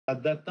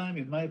At that time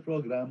in my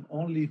program,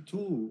 only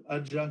two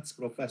adjunct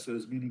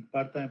professors, meaning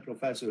part-time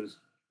professors,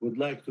 would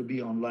like to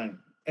be online.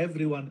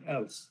 Everyone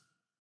else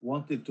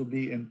wanted to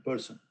be in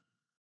person.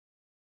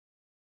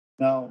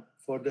 Now,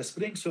 for the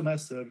spring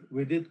semester,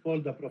 we did call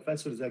the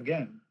professors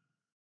again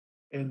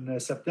in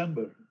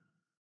September.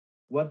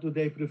 What do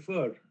they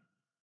prefer?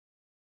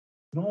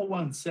 No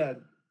one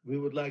said we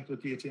would like to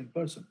teach in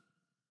person,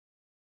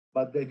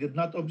 but they did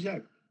not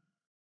object.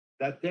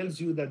 That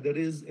tells you that there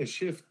is a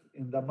shift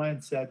in the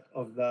mindset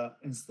of the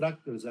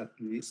instructors, at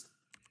least,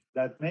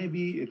 that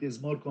maybe it is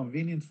more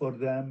convenient for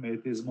them,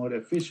 it is more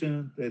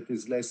efficient, it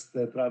is less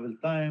travel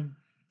time,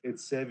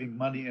 it's saving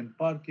money in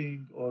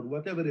parking, or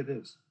whatever it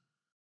is.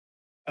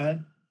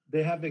 And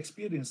they have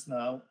experience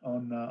now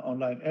on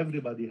online.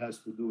 Everybody has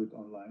to do it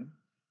online,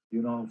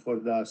 for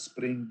the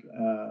spring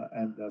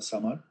and the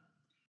summer.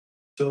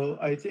 So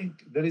I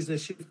think there is a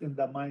shift in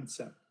the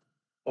mindset.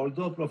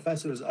 Although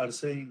professors are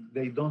saying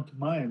they don't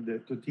mind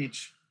to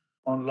teach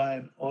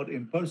online or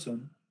in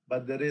person,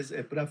 but there is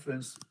a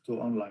preference to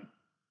online.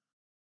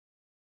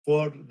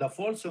 For the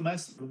fall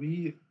semester,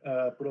 we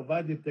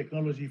provided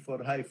technology for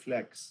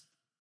HighFlex.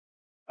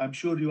 I'm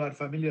sure you are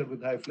familiar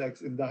with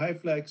HighFlex. In the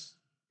HighFlex,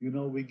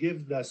 we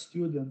give the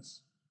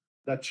students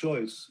the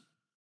choice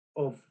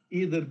of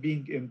either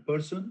being in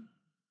person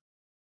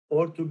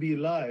or to be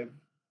live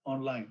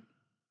online.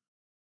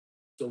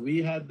 So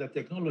we had the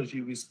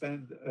technology, we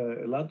spent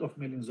a lot of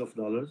millions of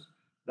dollars.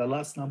 The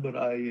last number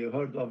I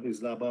heard of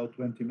is about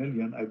 20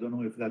 million. I don't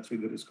know if that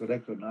figure is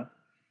correct or not.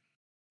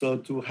 So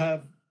to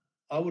have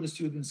our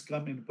students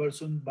come in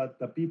person, but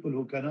the people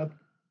who cannot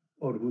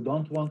or who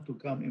don't want to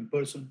come in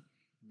person,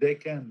 they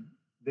can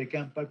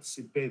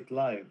participate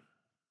live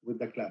with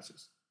the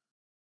classes.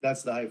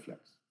 That's the HighFlex.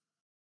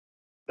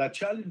 The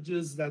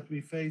challenges that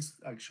we face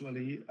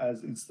actually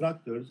as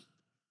instructors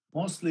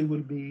mostly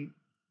will be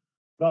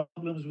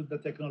problems with the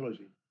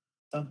technology.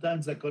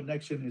 Sometimes the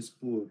connection is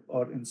poor,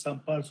 or in some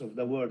parts of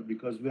the world,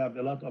 because we have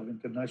a lot of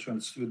international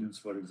students,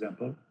 for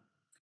example,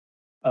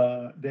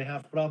 they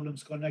have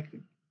problems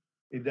connecting.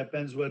 It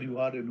depends where you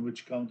are, in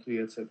which country,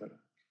 etc.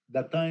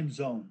 The time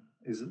zone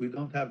is, we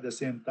don't have the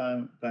same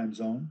time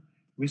zone.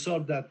 We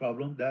solved that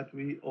problem that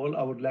all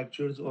our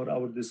lectures or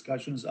our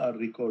discussions are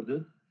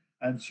recorded,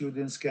 and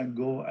students can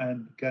go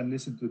and can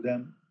listen to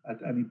them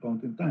at any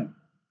point in time.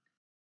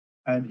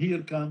 And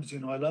here comes, a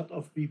lot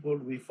of people,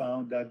 we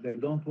found that they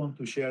don't want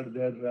to share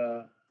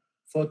their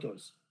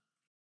photos.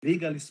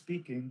 Legally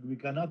speaking, we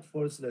cannot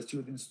force the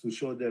students to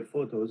show their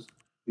photos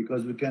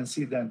because we can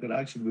see the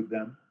interaction with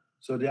them.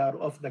 So they are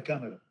off the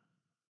camera.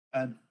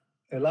 And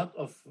a lot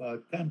of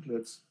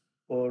templates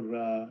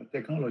or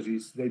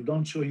technologies, they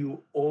don't show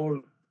you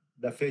all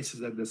the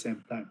faces at the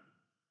same time.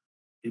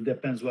 It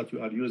depends what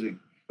you are using,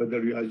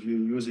 whether you are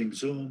using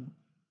Zoom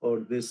or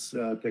this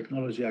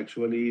technology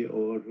actually,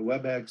 or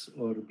WebEx,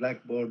 or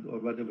Blackboard, or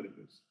whatever it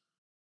is.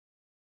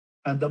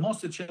 And the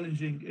most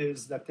challenging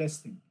is the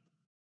testing.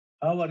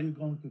 How are you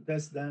going to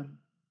test them,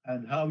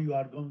 and how you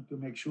are going to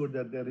make sure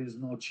that there is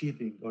no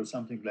cheating or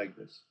something like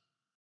this?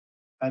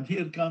 And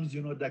here comes,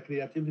 the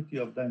creativity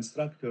of the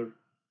instructor,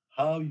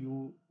 how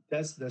you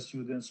test the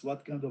students,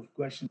 what kind of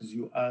questions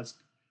you ask,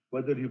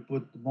 whether you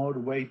put more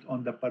weight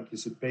on the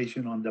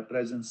participation, on the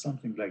presence,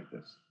 something like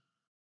this.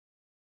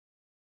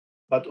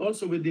 But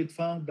also we did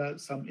found that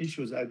some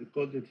issues, I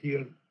called it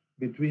here,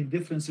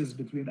 differences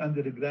between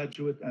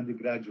undergraduate and the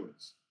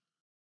graduates.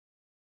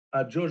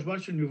 At George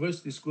Washington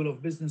University School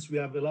of Business, we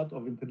have a lot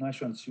of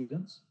international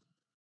students,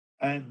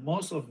 and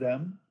most of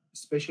them,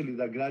 especially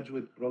the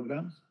graduate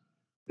programs,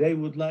 they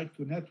would like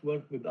to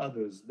network with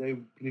others. They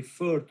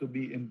prefer to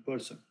be in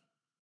person.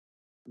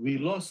 We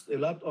lost a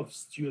lot of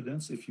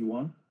students, if you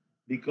want,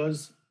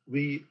 because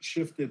we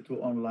shifted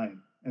to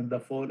online in the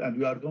fall, and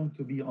we are going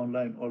to be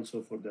online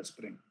also for the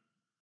spring.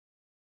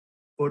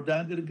 For the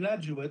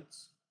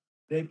undergraduates,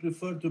 they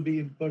prefer to be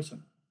in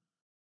person.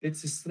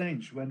 It's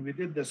strange. When we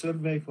did the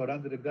survey for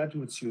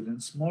undergraduate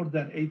students, more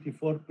than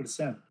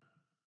 84%,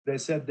 they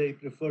said they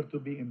prefer to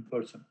be in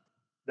person.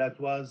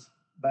 That was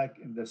back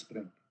in the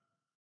spring.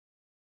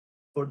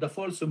 For the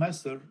fall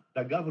semester,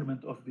 the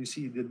government of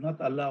DC did not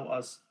allow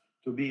us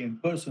to be in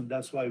person.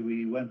 That's why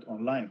we went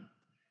online.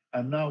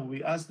 And now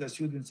we asked the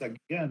students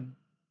again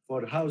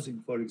for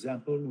housing, for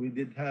example. We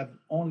did have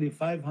only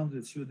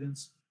 500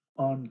 students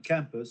on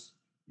campus,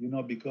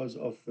 because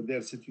of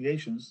their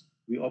situations.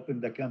 We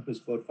opened the campus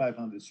for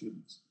 500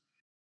 students.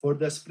 For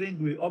the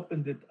spring, we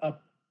opened it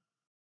up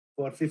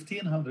for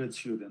 1,500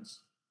 students.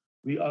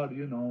 We are,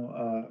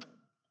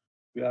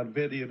 we are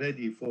very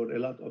ready for a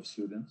lot of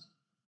students.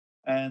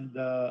 And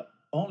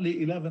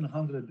only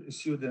 1,100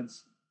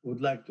 students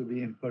would like to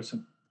be in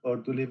person or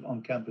to live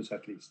on campus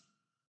at least.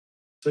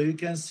 So you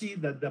can see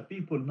that the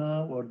people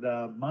now, or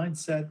the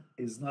mindset,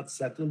 is not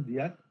settled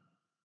yet.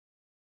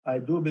 I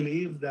do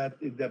believe that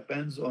it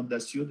depends on the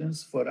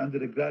students. For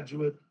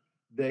undergraduate,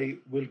 they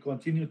will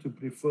continue to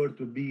prefer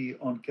to be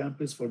on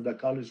campus for the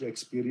college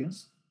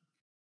experience.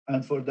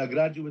 And for the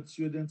graduate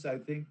students, I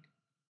think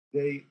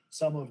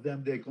some of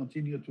them, they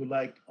continue to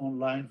like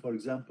online, for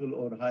example,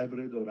 or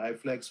hybrid or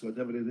iFlex,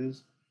 whatever it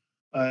is.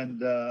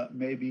 And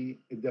maybe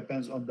it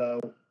depends on the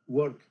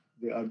work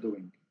they are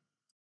doing.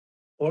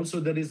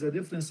 Also, there is a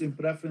difference in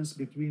preference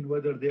between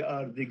whether they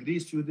are degree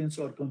students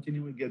or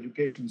continuing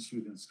education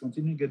students.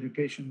 Continuing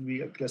education, we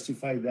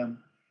classify them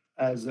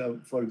as,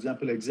 for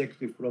example,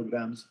 executive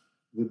programs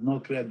with no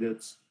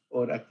credits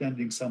or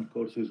attending some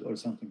courses or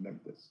something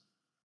like this.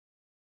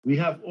 We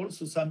have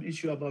also some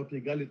issue about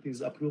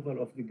legalities,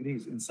 approval of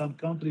degrees. In some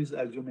countries,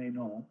 as you may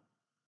know,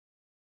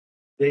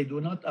 they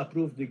do not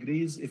approve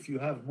degrees if you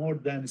have more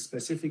than a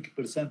specific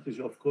percentage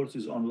of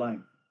courses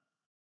online.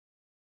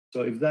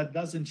 So if that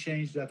doesn't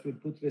change, that will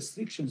put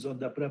restrictions on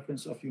the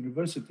preference of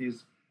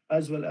universities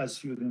as well as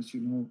students,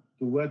 to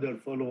whether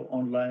follow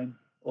online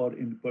or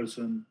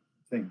in-person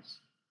things.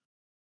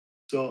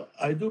 So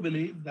I do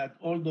believe that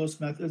all those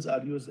methods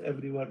are used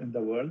everywhere in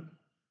the world,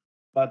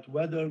 but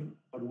whether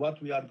or what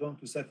we are going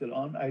to settle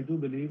on, I do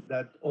believe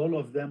that all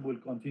of them will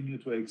continue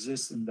to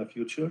exist in the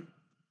future.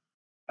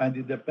 And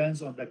it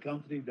depends on the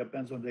country, it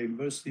depends on the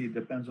university, it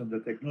depends on the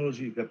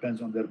technology, it depends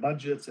on their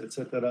budgets,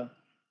 etc.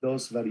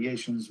 Those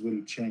variations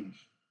will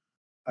change.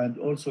 And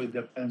also it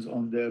depends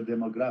on their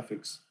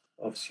demographics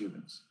of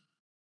students.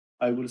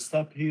 I will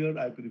stop here.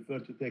 I prefer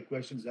to take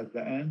questions at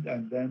the end,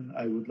 and then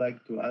I would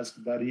like to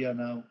ask Daria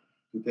now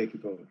to take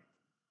it over.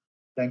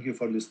 Thank you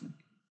for listening.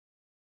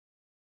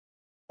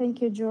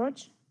 Thank you,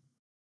 George.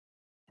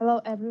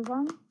 Hello,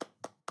 everyone.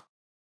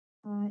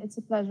 It's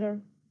a pleasure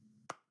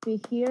to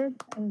be here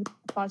and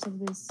part of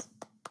this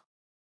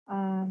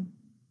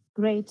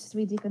great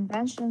 3D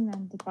convention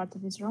and part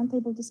of this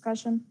roundtable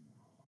discussion.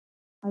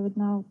 I would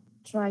now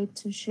try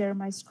to share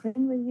my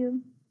screen with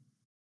you.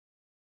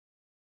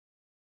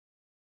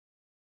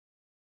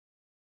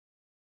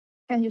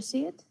 Can you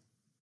see it?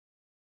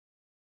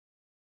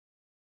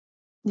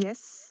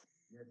 Yes.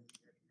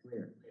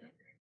 Clear.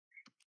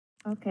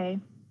 Okay.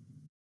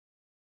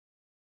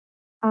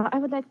 I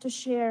would like to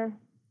share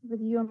with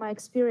you my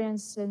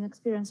experience and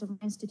experience of my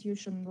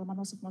institution,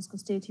 Lomonosov Moscow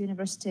State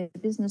University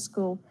Business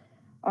School,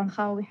 on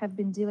how we have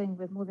been dealing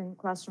with moving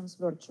classrooms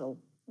virtual,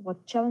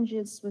 what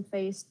challenges we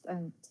faced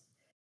and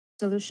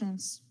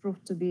solutions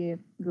proved to be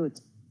good,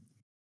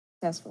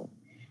 successful.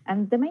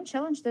 And the main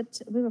challenge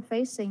that we were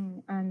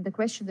facing, and the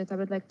question that I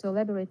would like to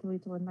elaborate a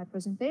little in my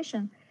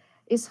presentation,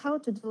 is how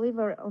to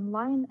deliver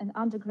online an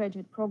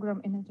undergraduate program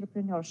in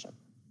entrepreneurship,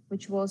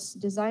 which was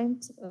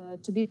designed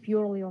to be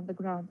purely on the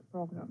ground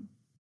program.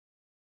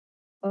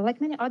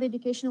 Like many other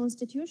educational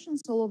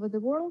institutions all over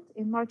the world,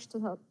 in March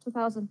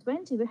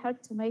 2020, we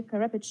had to make a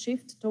rapid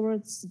shift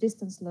towards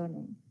distance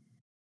learning.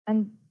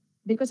 And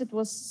because it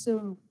was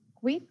so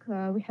quick,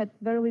 we had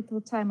very little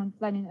time on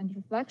planning and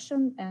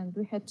reflection, and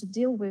we had to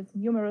deal with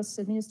numerous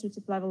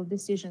administrative level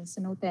decisions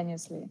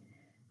simultaneously.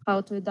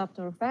 How to adapt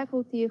our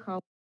faculty, how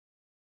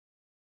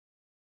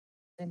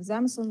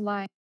exams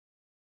online,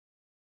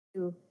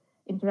 to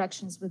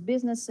interactions with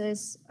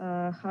businesses,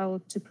 how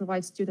to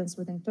provide students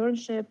with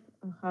internship,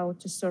 how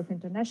to serve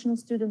international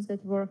students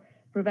that were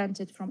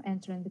prevented from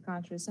entering the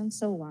countries, and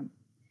so on.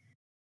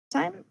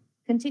 Time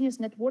continuous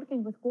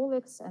networking with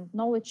colleagues and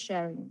knowledge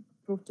sharing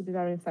proved to be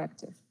very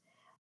effective.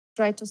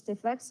 Try to stay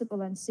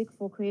flexible and seek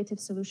for creative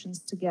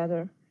solutions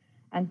together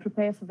and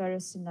prepare for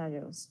various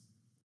scenarios.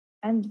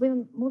 And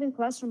when moving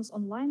classrooms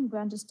online, we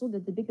understood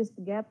that the biggest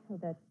gap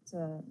that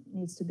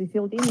needs to be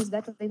filled in is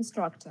that of the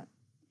instructor.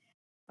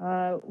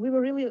 We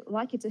were really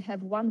lucky to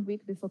have 1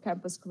 week before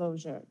campus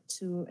closure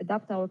to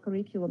adapt our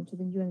curriculum to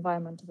the new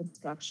environment of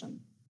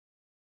instruction.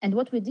 And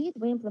what we did,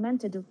 we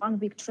implemented a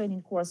 1-week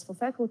training course for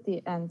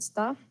faculty and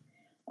staff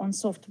on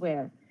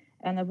software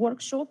and a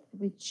workshop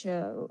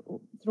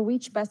through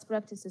which best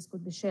practices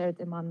could be shared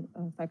among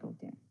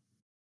faculty.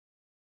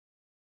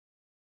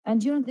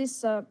 And during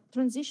this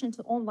transition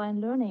to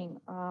online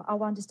learning,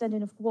 our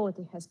understanding of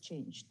quality has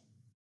changed.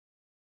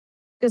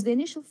 Because the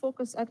initial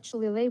focus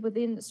actually lay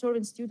within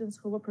serving students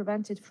who were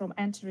prevented from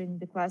entering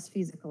the class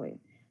physically,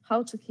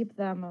 how to keep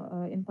them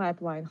in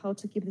pipeline, how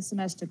to keep the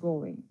semester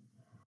going.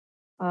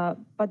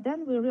 But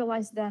then we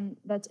realized then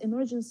that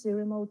emergency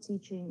remote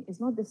teaching is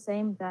not the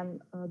same than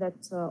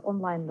that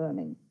online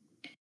learning.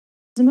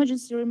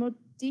 Emergency remote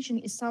teaching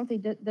is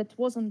something that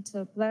wasn't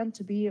planned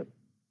to be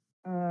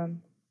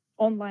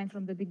online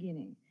from the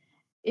beginning.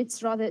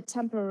 It's rather a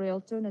temporary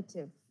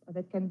alternative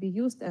that can be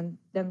used and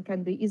then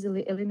can be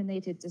easily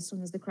eliminated as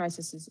soon as the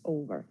crisis is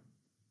over.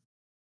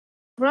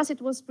 For us,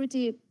 it was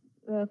pretty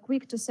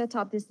quick to set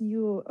up this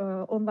new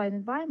online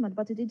environment,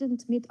 but it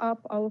didn't meet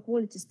up our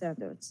quality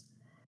standards.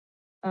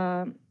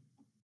 As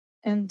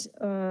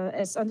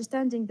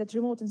understanding that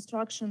remote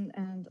instruction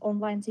and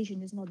online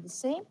teaching is not the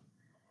same,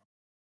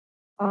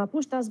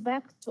 pushed us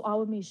back to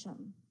our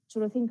mission, to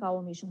rethink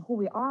our mission, who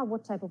we are,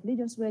 what type of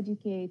leaders we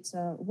educate,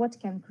 what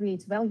can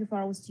create value for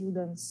our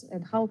students,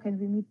 and how can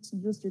we meet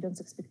new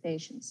students'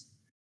 expectations.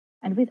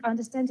 And with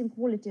understanding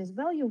quality as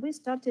value, we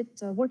started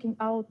working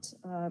out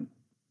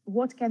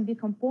what can be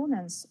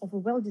components of a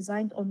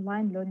well-designed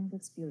online learning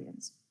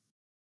experience.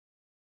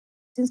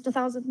 Since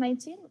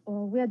 2019,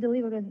 we are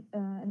delivering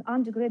an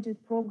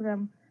undergraduate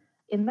program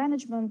in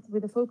management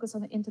with a focus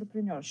on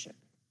entrepreneurship,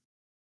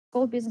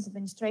 called Business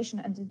Administration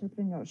and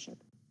Entrepreneurship.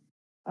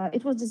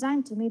 It was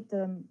designed to meet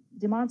the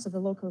demands of the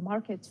local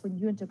market for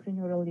new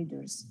entrepreneurial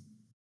leaders.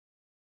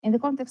 In the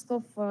context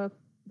of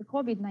the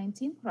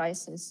COVID-19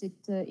 crisis,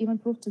 it even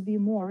proved to be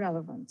more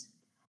relevant.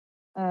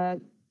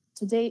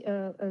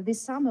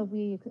 This summer,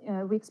 we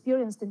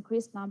experienced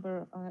increased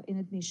number in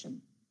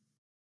admission.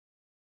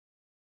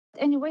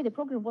 Anyway, the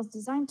program was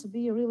designed to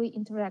be really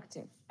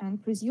interactive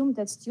and presumed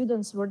that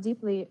students were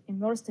deeply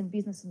immersed in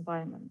business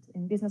environment,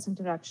 in business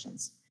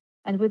interactions.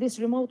 And with this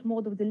remote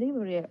mode of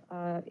delivery,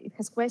 it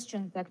has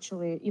questioned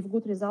actually if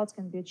good results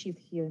can be achieved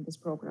here in this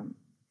program.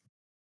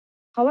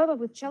 However,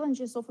 with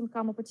challenges often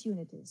come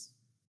opportunities.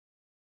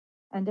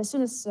 And as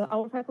soon as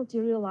our faculty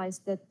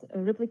realized that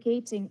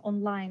replicating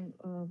online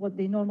what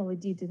they normally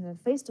did in a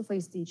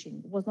face-to-face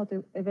teaching was not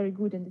a very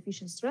good and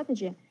efficient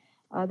strategy,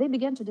 they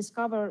began to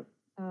discover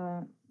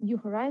new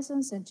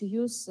horizons and to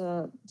use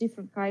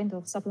different kind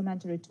of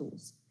supplementary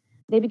tools.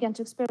 They began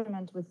to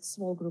experiment with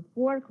small group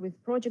work,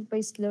 with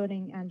project-based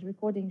learning and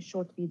recording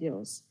short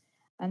videos.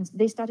 And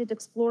they started to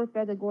explore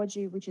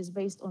pedagogy, which is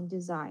based on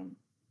design.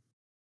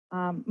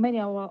 Many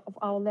of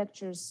our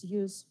lectures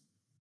use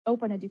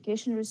open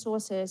education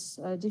resources,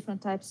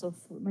 different types of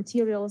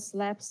materials,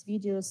 labs,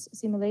 videos,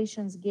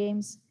 simulations,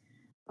 games,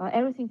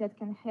 everything that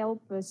can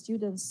help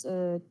students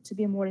to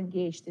be more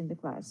engaged in the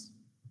class.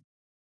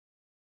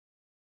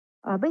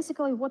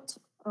 Basically, what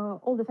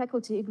all the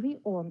faculty agree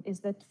on is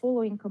that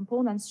following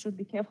components should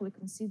be carefully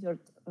considered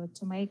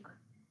to make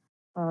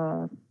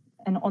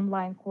an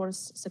online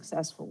course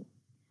successful.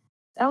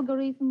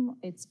 Algorithm,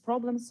 it's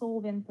problem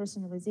solving,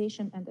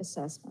 personalization, and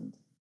assessment.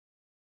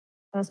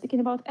 Speaking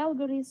about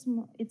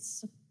algorithm,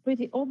 it's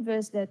pretty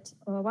obvious that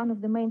one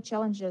of the main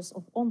challenges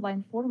of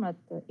online format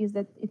is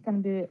that it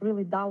can be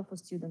really dull for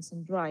students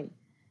and dry.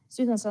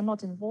 Students are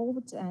not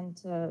involved,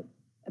 and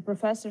a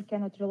professor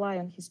cannot rely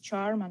on his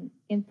charm and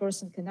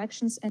in-person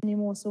connections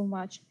anymore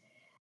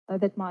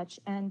that much.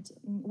 And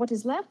what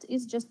is left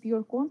is just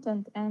pure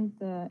content and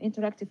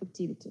interactive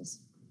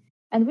activities.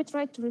 And we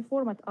tried to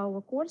reformat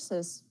our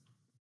courses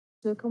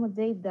to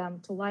accommodate them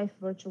to live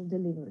virtual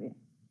delivery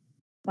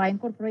by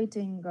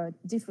incorporating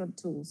different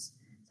tools,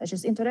 such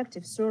as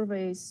interactive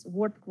surveys,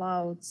 word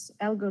clouds,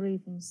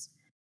 algorithms,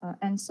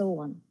 and so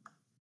on.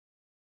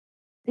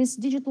 These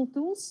digital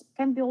tools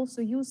can be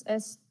also used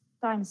as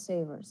time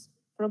savers.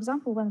 For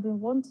example, when we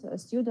want a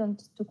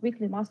student to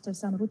quickly master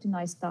some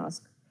routinized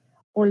task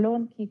or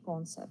learn key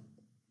concept.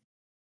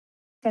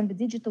 It can be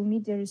digital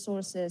media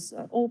resources,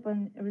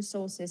 open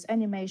resources,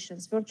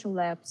 animations, virtual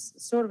labs,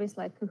 surveys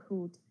like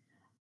Kahoot,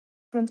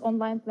 different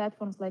online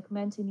platforms like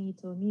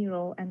Mentimeter,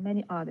 Miro, and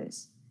many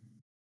others.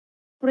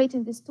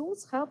 Creating these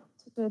tools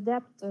helped to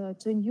adapt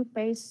to a new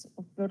pace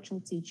of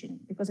virtual teaching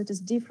because it is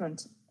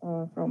different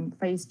from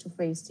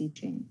face-to-face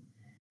teaching.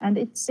 And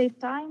it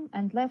saved time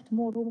and left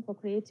more room for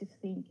creative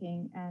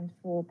thinking and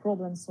for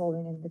problem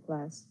solving in the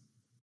class.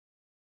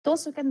 It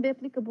also can be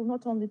applicable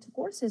not only to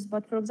courses,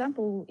 but for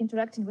example,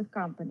 interacting with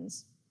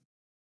companies.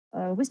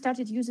 We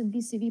started using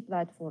VCV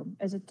platform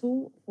as a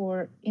tool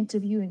for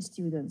interviewing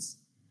students.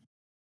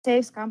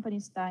 Saves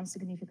companies time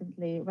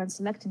significantly when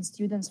selecting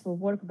students for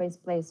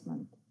work-based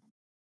placement.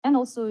 And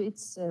also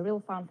it's real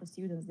fun for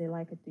students, they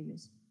like it to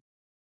use.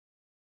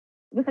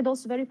 We had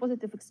also very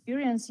positive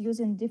experience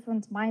using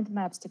different mind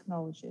maps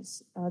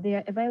technologies. They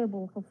are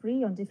available for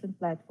free on different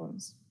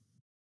platforms.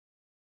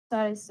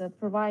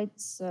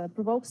 Exercise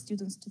provokes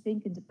students to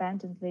think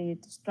independently,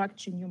 to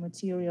structure new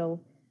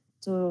material,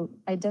 to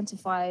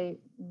identify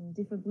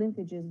different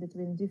linkages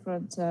between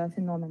different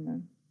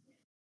phenomena.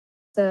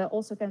 They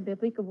also can be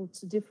applicable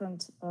to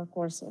different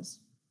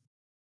courses.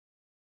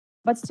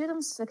 But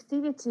students'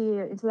 activity,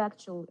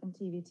 intellectual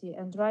activity,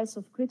 and rise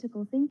of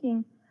critical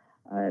thinking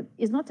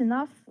is not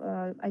enough,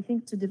 I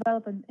think, to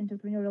develop an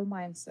entrepreneurial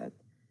mindset.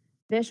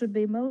 There should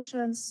be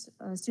emotions.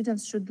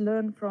 Students should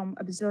learn from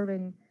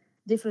observing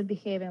different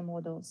behavior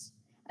models.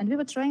 And we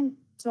were trying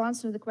to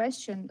answer the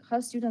question how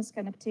students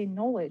can obtain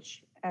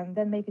knowledge and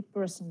then make it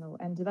personal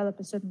and develop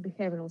a certain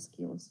behavioral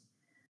skills.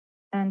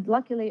 And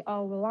luckily,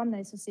 our Alumni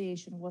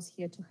Association was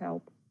here to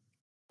help.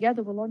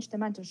 Together, we launched a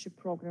mentorship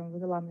program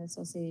with Alumni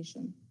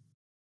Association.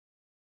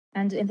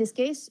 And in this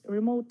case,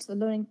 remote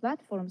learning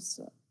platforms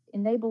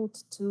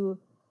enabled to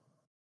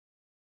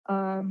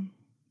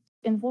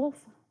involve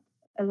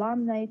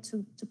alumni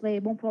to play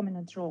a more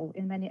prominent role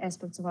in many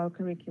aspects of our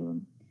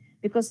curriculum,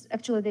 because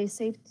actually they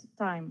saved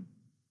time.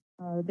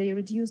 They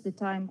reduced the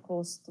time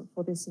cost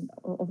for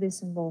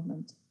this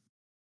involvement.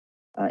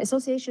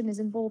 Association is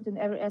involved in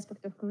every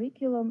aspect of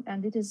curriculum,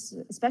 and it is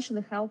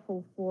especially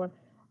helpful for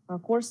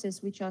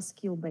courses which are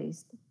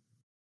skill-based.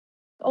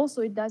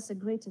 Also, it does a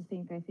greater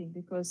thing, I think,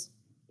 because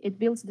it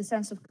builds the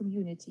sense of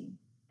community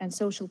and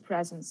social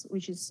presence,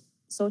 which is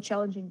so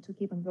challenging to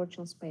keep in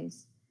virtual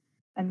space,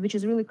 and which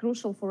is really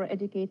crucial for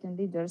educating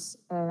leaders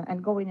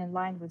and going in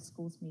line with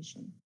school's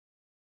mission.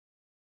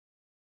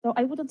 So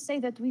I wouldn't say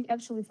that we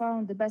actually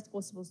found the best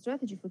possible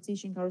strategy for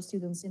teaching our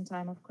students in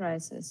time of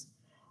crisis,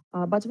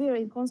 but we are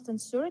in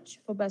constant search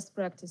for best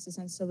practices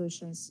and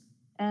solutions.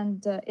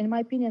 And in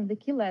my opinion, the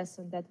key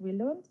lesson that we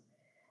learned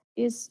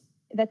is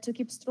that to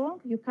keep strong,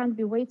 you can't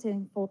be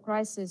waiting for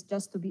crisis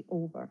just to be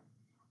over.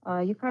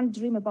 You can't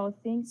dream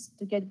about things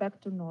to get back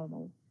to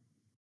normal.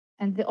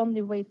 And the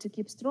only way to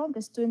keep strong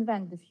is to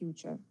invent the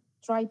future.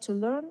 Try to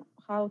learn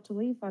how to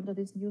live under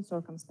these new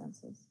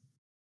circumstances.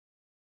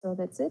 So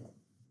that's it.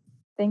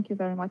 Thank you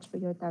very much for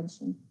your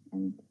attention.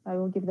 And I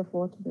will give the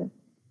floor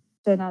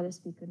to another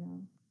speaker now.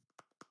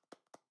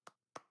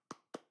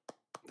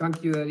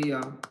 Thank you,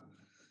 Daria,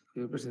 for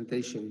your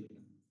presentation.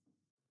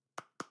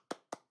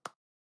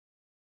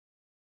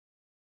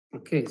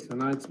 Okay, so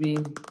now it's me.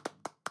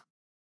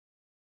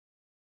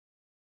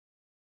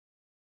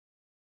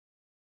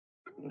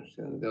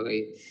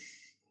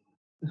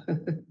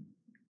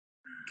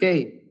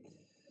 Okay,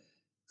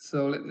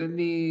 so let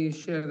me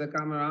share the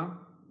camera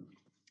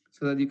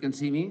so that you can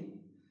see me.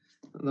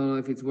 I don't know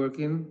if it's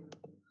working.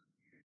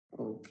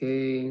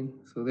 Okay,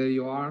 so there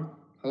you are.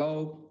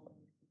 Hello.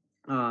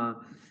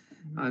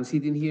 I'm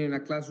sitting here in a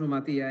classroom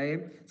at EIA.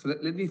 So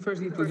let me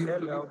first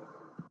introduce you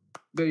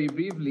very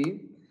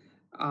briefly.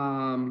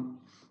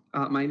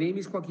 My name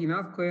is Joaquin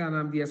Azcue, and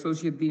I'm the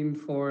Associate Dean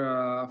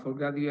for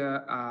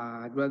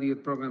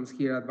graduate programs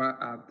here at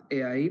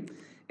EIA.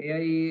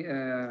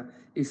 EIA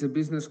is a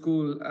business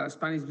school, a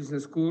Spanish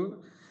business school,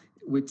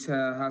 which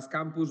has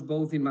campus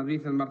both in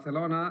Madrid and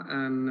Barcelona,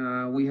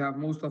 and we have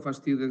most of our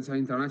students are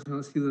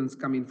international students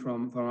coming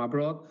from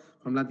abroad,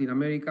 from Latin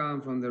America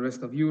and from the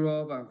rest of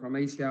Europe and from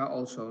Asia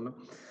also. No?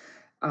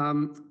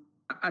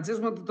 I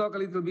just want to talk a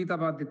little bit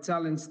about the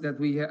challenge that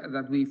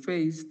we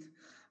faced,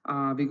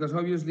 because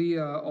obviously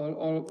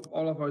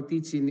all of our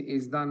teaching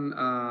is done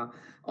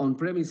on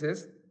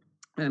premises,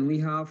 and we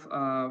have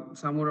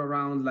somewhere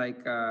around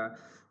like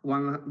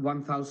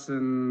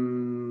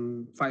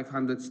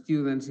 1,500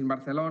 students in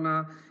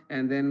Barcelona,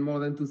 and then more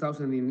than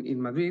 2,000 in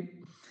Madrid.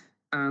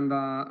 And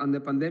the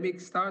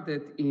pandemic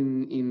started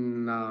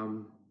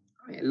in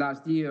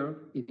last year,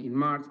 in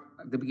March,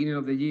 at the beginning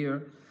of the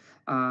year.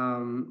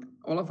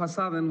 All of a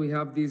sudden, we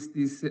have this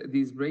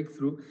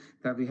breakthrough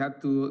that we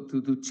had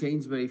to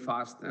change very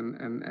fast,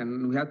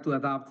 and we had to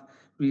adapt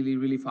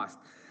really fast.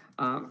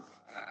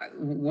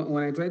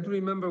 When I try to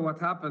remember what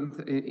happened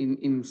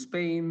in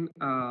Spain,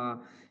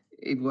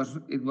 it was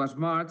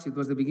March. It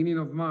was the beginning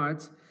of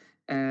March,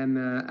 and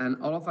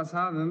all of a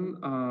sudden,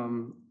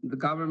 the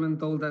government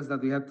told us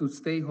that we had to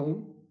stay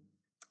home.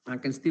 I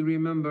can still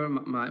remember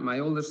my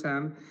older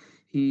son.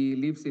 He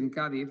lives in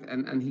Cadiz,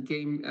 and he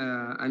came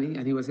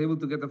and he was able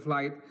to get a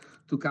flight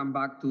to come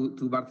back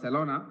to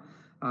Barcelona.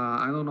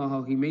 I don't know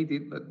how he made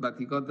it, but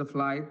he got the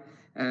flight,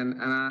 and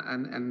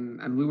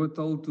we were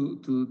told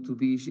to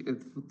be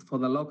for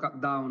the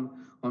lockdown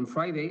on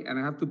Friday, and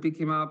I have to pick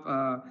him up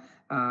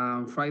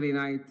Friday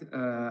night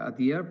at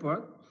the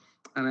airport.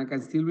 And I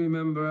can still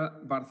remember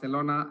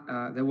Barcelona,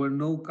 there were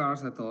no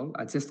cars at all.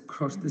 I just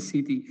crossed the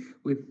city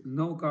with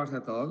no cars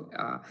at all.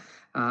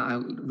 I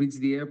reached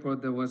the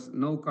airport, there was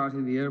no cars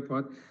in the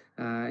airport.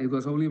 It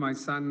was only my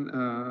son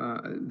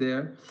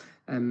there,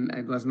 and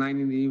it was 9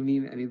 in the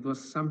evening, and it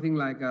was something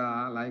like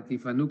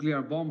if a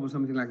nuclear bomb or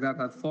something like that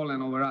had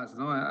fallen over us.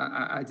 No,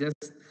 I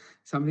just,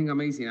 something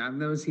amazing. I've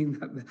never seen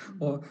that,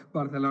 or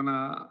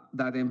Barcelona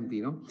that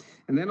empty, no?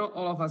 And then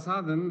all of a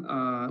sudden,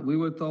 we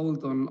were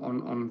told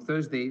on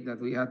Thursday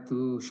that we had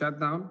to shut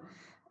down.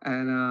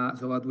 And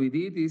so what we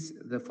did is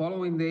the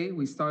following day,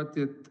 we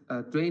started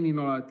training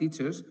all our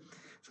teachers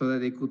so that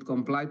they could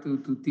comply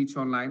to teach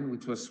online,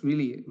 which was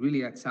really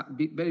a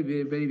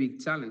very big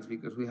challenge,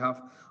 because we have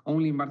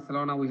only in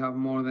Barcelona, we have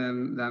more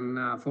than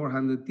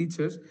 400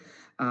 teachers.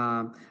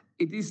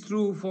 It is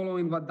true,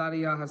 following what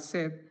Daria has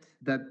said,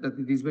 that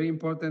it is very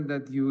important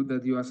that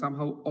you are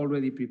somehow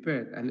already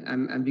prepared,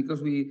 and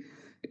because we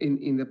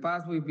in the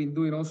past we've been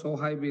doing also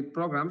hybrid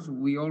programs,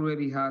 we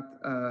already had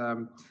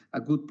a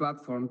good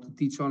platform to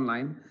teach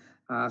online.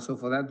 So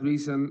for that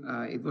reason,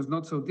 it was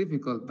not so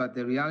difficult. But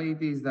the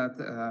reality is that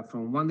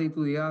from one day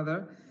to the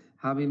other,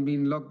 having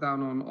been locked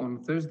down on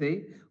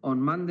Thursday, on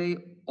Monday,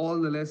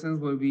 all the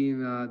lessons were being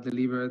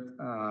delivered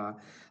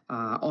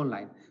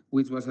online,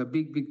 which was a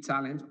big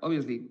challenge.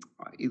 Obviously,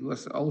 it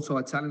was also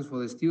a challenge for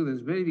the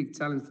students, very big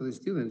challenge for the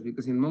students,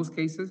 because in most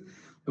cases,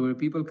 there were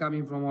people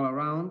coming from all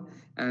around,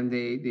 and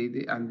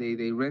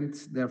they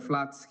rent their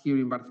flats here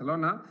in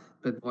Barcelona,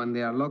 but when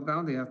they are locked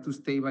down, they have to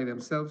stay by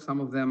themselves.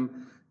 Some of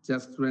them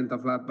just rent a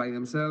flat by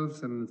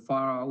themselves and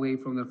far away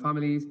from their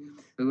families.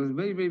 It was a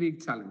very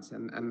big challenge,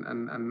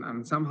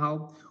 and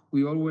somehow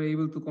we all were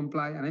able to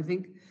comply. And I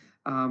think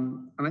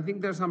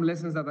there's some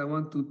lessons that I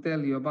want to tell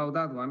you about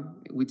that one,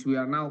 which we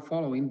are now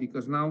following,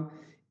 because now,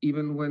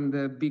 even when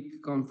the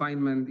big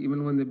confinement,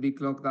 even when the big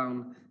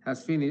lockdown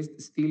has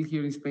finished, still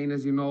here in Spain,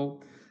 as you know,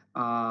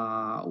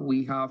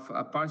 we have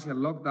partial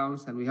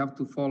lockdowns, and we have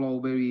to follow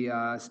very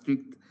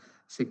strict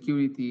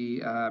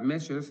security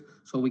measures.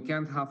 So we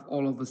can't have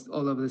all of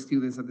the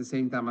students at the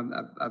same time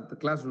at the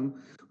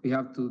classroom. We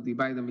have to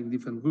divide them in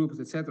different groups,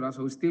 etc.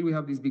 So still we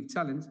have this big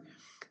challenge.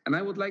 And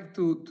I would like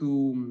to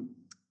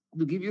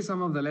give you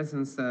some of the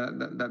lessons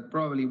that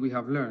probably we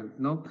have learned.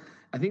 No,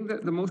 I think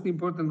that the most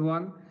important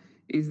one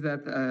is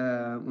that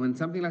when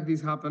something like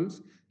this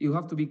happens, you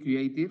have to be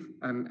creative,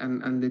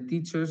 and the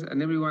teachers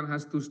and everyone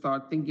has to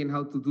start thinking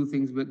how to do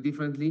things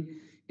differently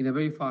in a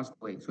very fast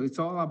way. So it's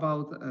all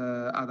about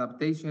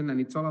adaptation,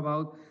 and it's all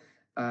about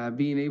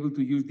being able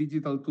to use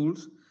digital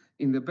tools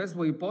in the best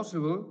way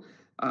possible.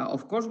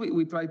 Of course,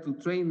 we try to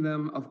train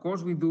them. Of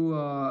course, we do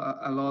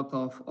a lot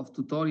of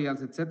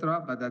tutorials, etc.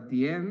 But at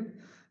the end,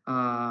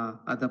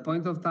 at the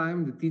point of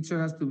time, the teacher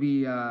has to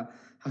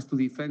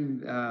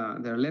defend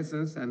their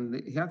lessons, and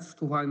he has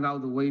to find out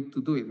the way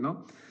to do it.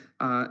 No,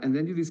 and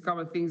then you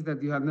discover things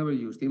that you have never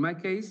used. In my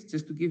case,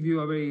 just to give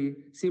you a very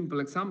simple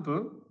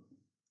example,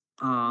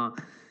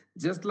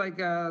 just like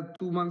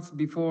 2 months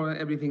before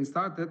everything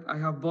started, I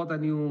have bought a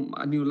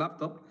new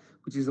laptop,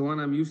 which is the one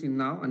I'm using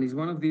now, and it's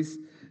one of these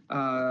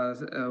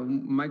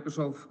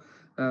Microsoft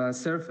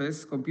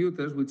Surface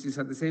computers, which is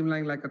at the same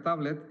line like a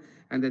tablet,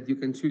 and that you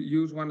can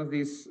use one of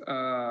these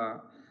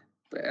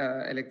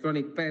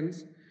electronic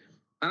pens.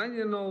 And I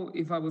didn't know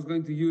if I was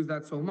going to use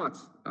that so much.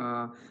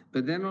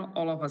 But then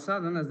all of a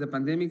sudden, as the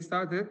pandemic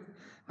started,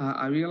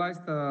 I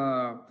realized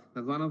that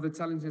one of the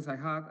challenges I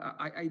had,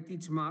 I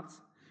teach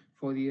maths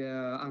for the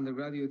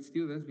undergraduate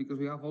students, because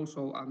we have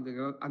also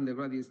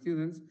undergraduate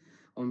students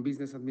on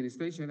business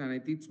administration, and I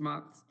teach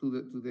maths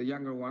to the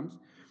younger ones.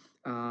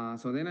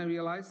 So then I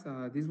realized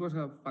this was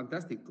a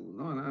fantastic tool,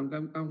 no? And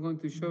I'm going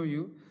to show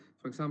you,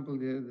 for example,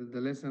 the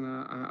lesson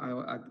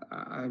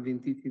I've been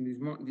teaching this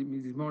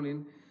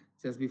morning,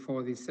 just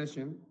before this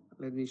session.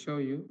 Let me show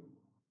you.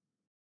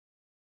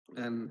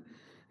 And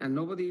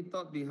nobody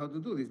taught me how to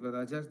do this, but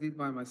I just did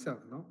by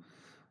myself, no?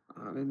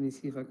 Let me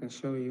see if I can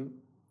show you.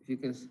 If you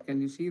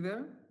can you see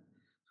there?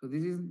 So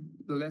this is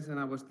the lesson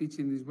I was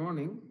teaching this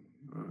morning,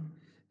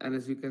 and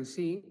as you can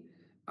see,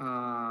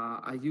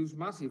 I use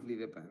massively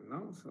the pen,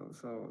 no?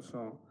 So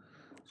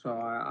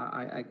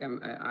I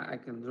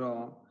can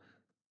draw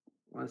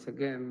once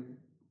again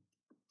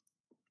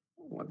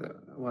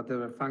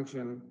whatever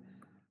function.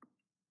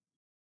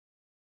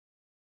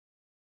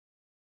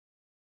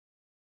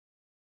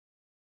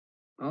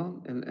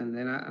 Oh, and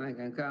then I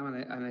can come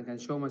and I can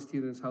show my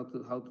students how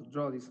to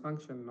draw this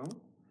function, no?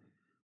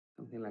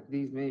 Something like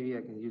this. Maybe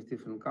I can use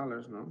different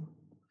colors, no?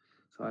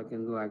 So I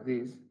can do like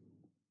this,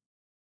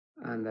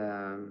 and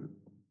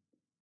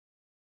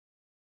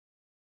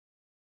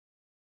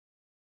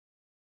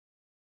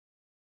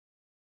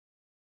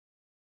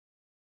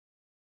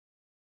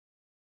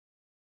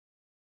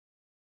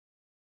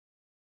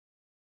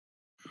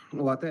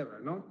whatever,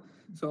 no?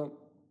 So,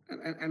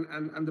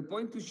 and the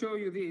point to show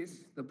you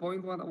this, the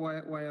point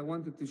why I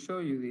wanted to show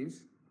you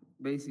this,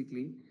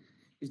 basically,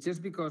 is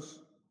just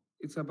because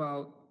it's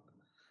about,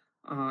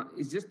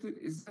 it's just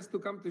to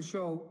come to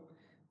show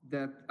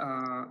that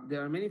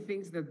there are many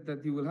things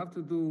that you will have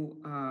to do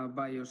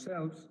by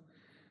yourselves,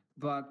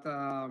 but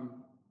that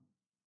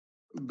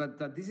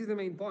this is the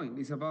main point.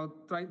 It's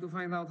about trying to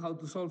find out how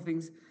to solve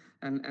things,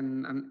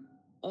 and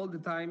all the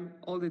time,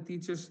 all the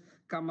teachers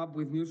come up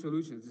with new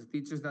solutions. The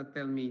teachers that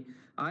tell me,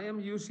 I am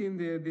using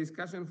the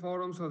discussion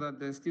forum so that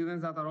the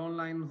students that are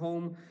online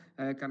home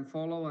can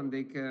follow, and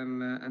they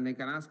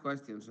can ask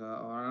questions.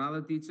 Or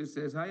another teacher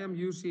says, I am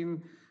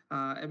using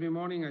every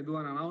morning I do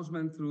an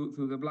announcement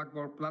through the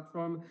Blackboard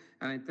platform,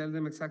 and I tell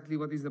them exactly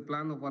what is the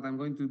plan of what I'm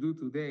going to do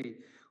today.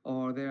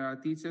 Or there are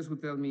teachers who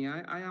tell me,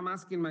 I am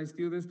asking my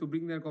students to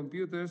bring their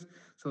computers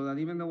so that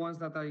even the ones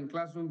that are in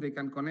classroom, they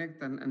can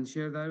connect and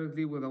share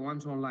directly with the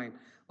ones online.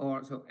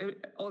 Or so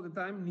all the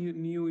time,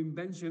 new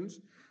inventions.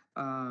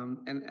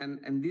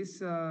 And this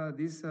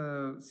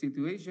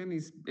situation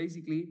is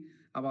basically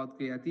about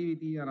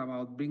creativity and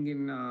about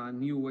bringing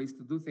new ways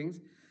to do things.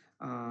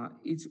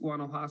 Each one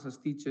of us as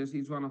teachers,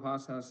 each one of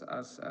us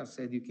as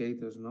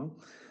educators, no?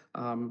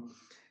 And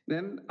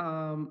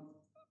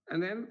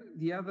then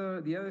the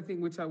other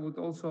thing which I would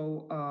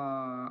also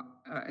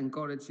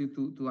encourage you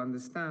to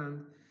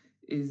understand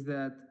is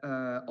that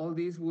all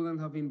this wouldn't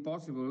have been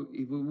possible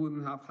if we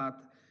wouldn't have had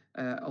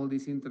all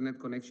these internet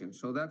connections.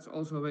 So that's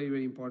also very,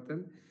 very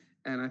important.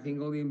 And I think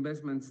all the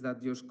investments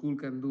that your school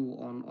can do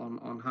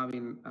on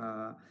having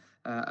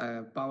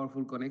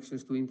powerful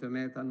connections to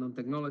internet and on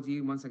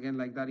technology, once again,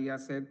 like Daria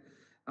said,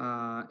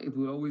 it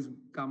will always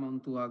come on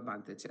to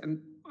advantage.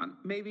 And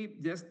maybe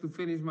just to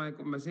finish my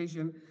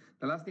conversation,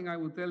 the last thing I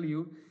will tell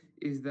you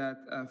is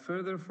that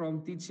further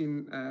from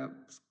teaching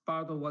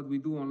part of what we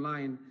do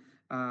online,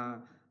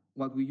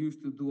 what we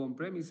used to do on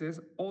premises,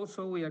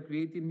 also we are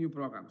creating new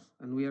programs,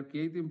 and we are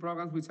creating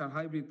programs which are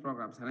hybrid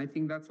programs. And I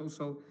think that's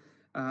also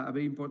a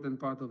very important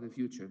part of the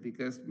future,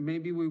 because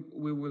maybe we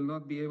will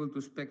not be able to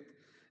expect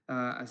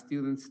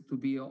students to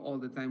be all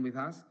the time with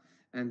us.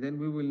 And then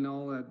we will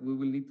know that we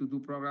will need to do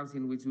programs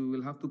in which we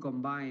will have to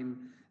combine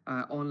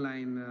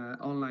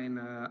online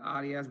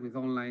areas with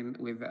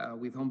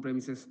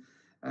on-premises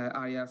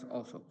areas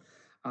also.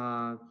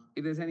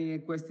 If there's any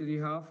question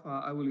you have,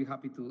 I will be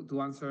happy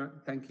to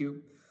answer. Thank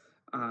you.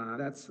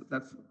 That's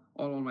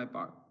all on my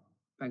part.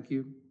 Thank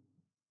you.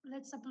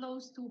 Let's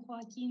applause to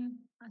Joaquin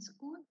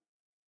Azcue.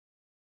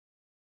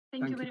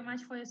 Thank you very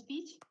much for your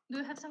speech. Do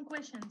you have some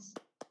questions?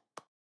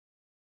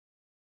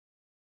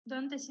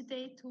 Don't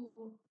hesitate to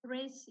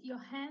raise your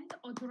hand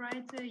or to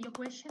write your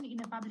question in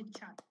a public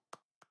chat.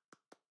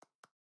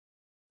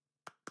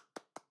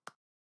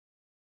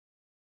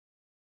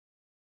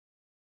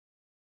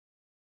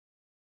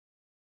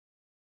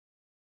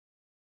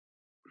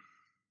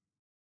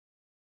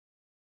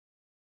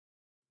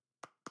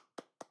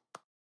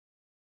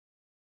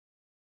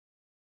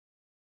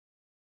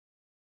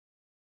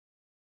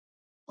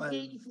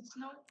 Okay, if it's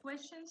no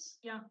questions,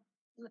 yeah.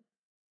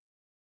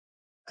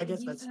 I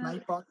guess that's my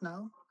part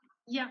now.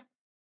 Yeah.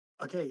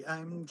 Okay,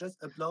 I'm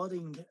just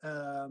uploading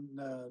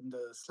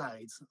the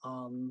slides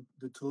on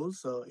the tool,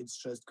 so it's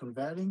just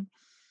converting.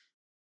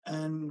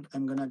 And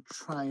I'm gonna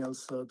try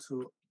also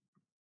to,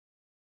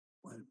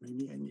 well,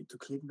 maybe I need to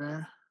click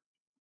there.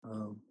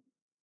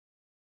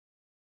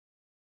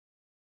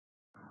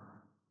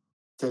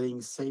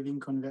 Telling saving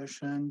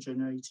conversion,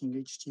 generating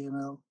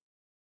HTML.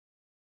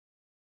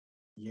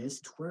 Yes,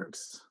 it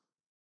works.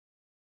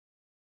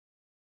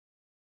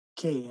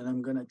 Okay, and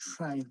I'm gonna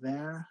try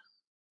there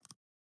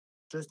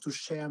just to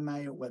share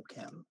my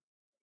webcam.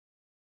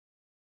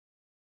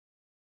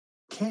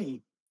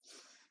 Okay.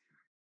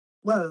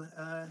 Well,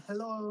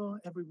 hello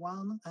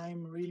everyone.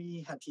 I'm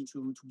really happy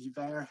to be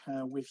there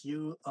with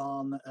you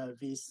on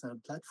this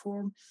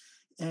platform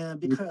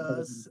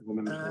because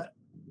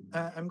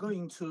I'm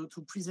going to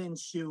present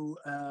you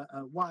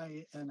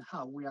why and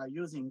how we are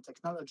using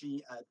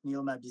technology at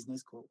Neoma Business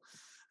School.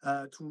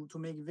 To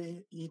make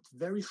it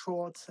very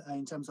short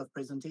in terms of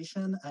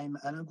presentation, I'm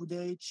Alain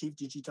Goudey, Chief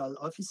Digital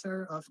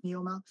Officer of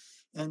Neoma,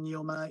 and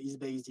Neoma is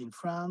based in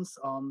France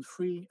on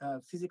 3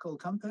 physical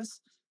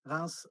campuses,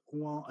 Reims,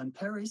 Rouen, and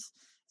Paris,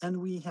 and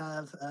we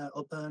have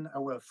opened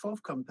our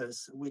 4th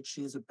campus, which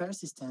is a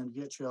persistent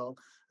virtual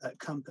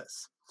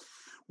campus.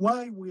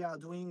 Why we are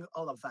doing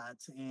all of that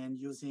and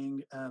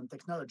using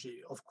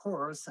technology? Of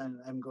course,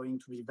 and I'm going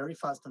to be very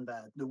fast on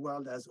that, the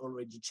world has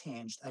already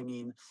changed. I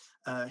mean,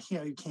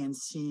 here you can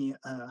see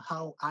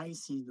how I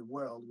see the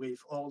world with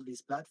all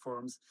these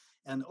platforms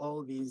and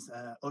all these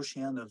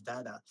ocean of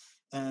data.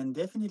 And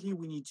definitely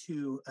we need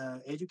to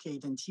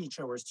educate and teach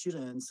our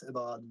students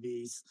about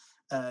these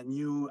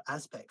new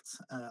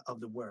aspects of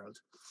the world.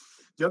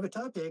 The other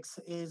topics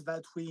is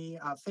that we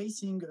are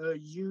facing a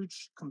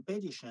huge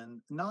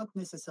competition, not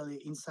necessarily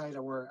inside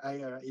our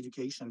higher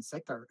education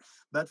sector,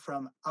 but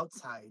from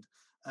outside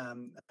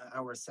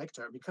our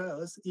sector.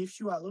 Because if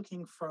you are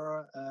looking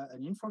for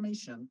an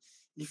information,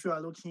 if you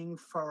are looking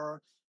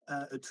for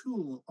a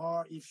tool,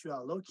 or if you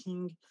are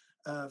looking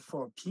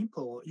for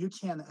people, you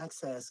can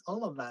access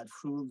all of that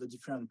through the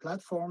different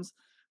platforms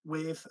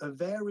with a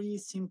very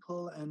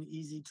simple and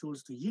easy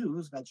tools to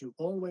use that you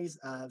always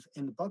have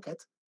in the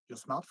pocket, your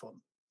smartphone.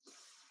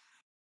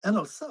 And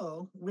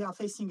also, we are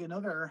facing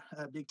another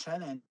big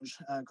challenge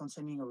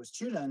concerning our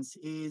students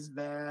is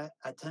their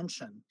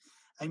attention.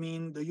 I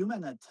mean, the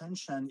human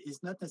attention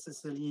is not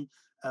necessarily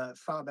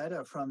far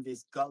better from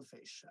this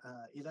goldfish.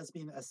 It has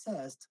been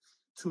assessed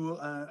to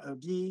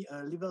be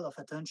a level of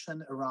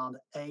attention around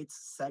 8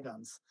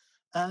 seconds.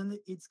 And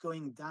it's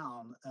going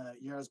down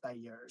years by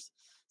years.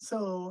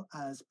 So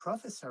as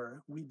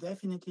professor, we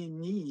definitely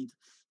need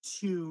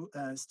to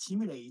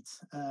stimulate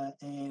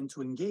and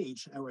to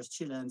engage our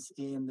students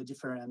in the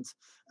different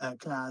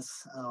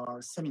class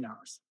or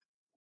seminars.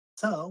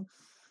 So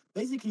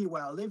basically, we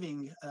are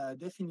living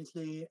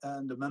definitely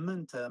the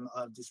momentum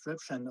of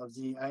disruption of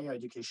the higher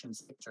education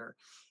sector.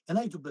 And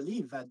I do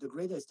believe that the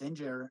greatest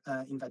danger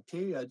in that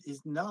period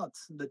is not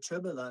the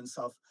turbulence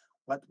of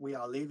what we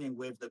are living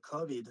with the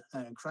COVID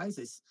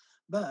crisis,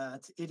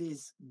 but it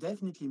is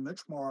definitely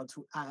much more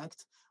to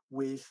act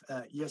with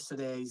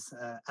yesterday's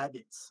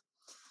habits.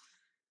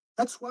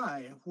 That's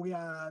why we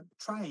are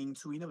trying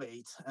to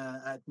innovate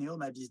at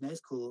Neoma Business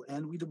School,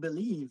 and we do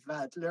believe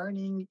that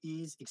learning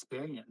is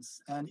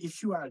experience. And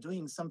if you are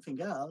doing something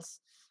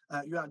else,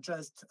 you are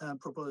just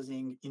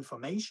proposing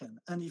information.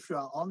 And if you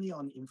are only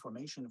on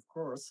information, of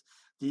course,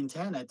 the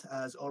internet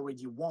has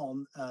already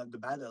won the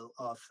battle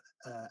of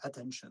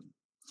attention.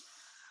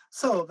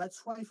 So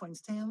that's why, for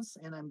instance,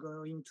 and I'm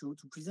going to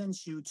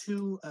present you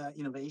 2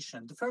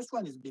 innovations. The first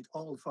one is a bit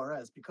old for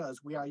us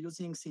because we are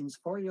using since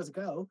 4 years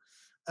ago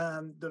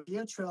the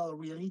virtual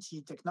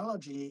reality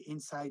technology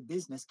inside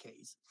business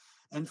case.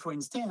 And for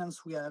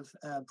instance, we have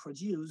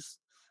produced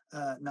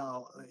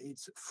now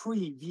it's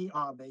free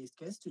VR-based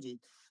case study.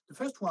 The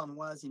first one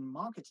was in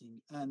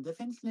marketing, and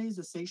definitely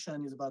the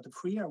session is about a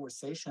 3-hour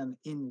session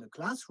in the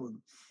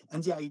classroom.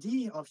 And the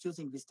idea of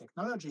using this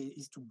technology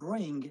is to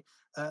bring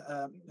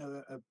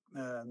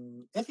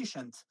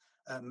efficient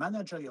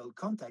managerial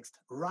context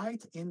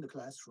right in the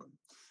classroom.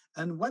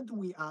 And what do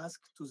we ask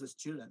to the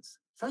students?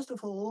 First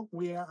of all,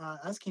 we are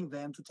asking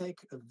them to take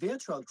a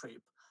virtual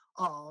trip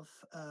of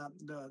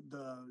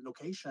the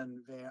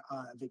location where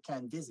they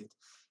can visit.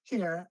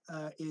 Here,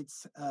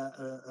 it's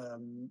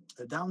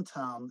a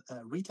downtown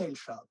retail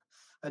shop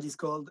that is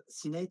called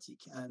Cinetic,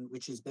 and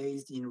which is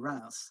based in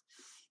Reims.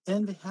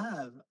 And they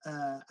have,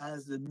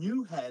 as the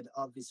new head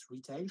of this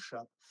retail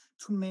shop,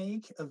 to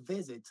make a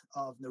visit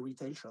of the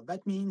retail shop.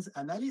 That means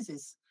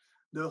analysis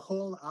the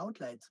whole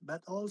outlet,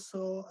 but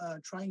also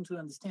trying to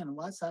understand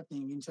what's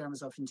happening in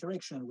terms of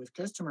interaction with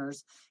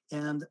customers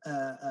and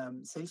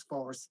sales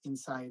force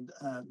inside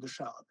the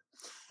shop.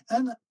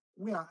 And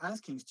we are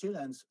asking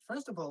students,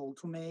 first of all,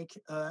 to make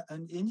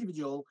an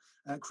individual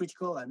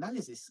critical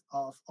analysis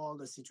of all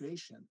the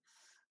situation.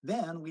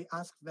 Then we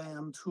ask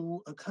them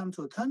to come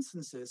to a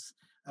consensus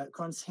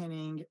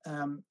concerning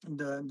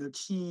the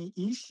key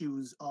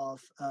issues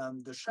of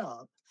the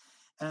shop.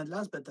 And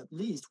last but not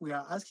least, we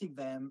are asking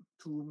them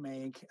to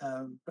make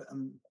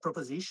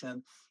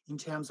proposition in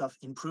terms of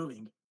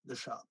improving the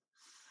shop.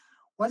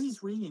 What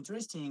is really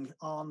interesting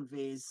on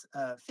this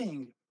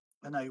thing,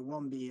 and I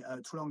won't be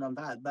too long on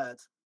that, but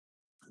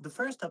the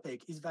first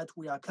topic is that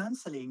we are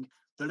canceling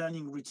the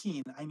learning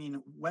routine. I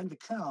mean, when they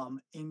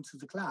come into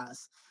the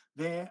class,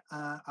 they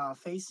are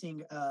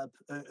facing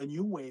a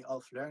new way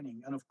of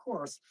learning. And of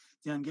course,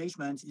 the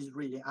engagement is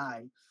really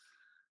high.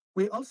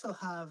 We also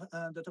have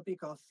the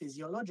topic of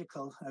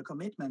physiological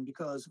commitment,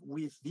 because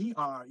with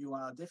VR, you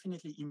are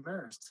definitely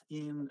immersed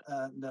in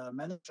the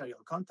managerial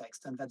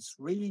context. And that's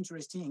really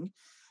interesting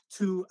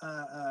to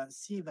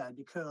see that,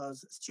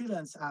 because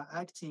students are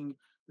acting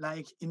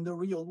like in the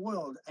real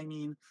world. I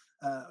mean,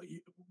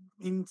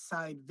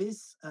 inside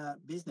this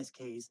business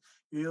case,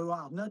 you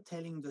are not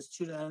telling the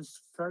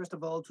students, first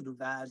of all, to do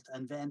that,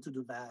 and then to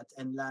do that,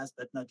 and last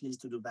but not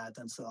least, to do that,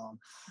 and so on.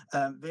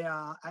 They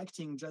are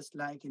acting just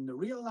like in the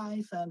real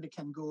life, and they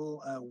can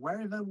go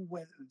wherever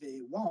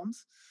they want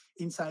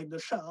inside the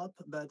shop,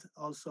 but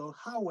also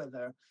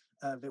however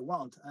they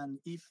want. And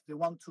if they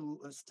want to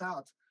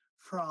start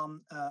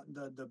from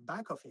the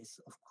back office,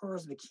 of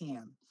course they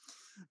can.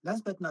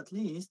 Last but not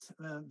least,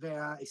 they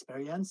are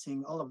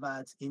experiencing all of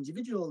that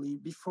individually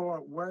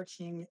before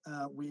working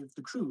with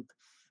the group.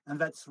 And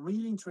that's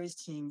really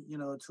interesting, you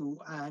know, to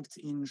act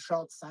in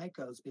short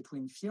cycles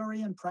between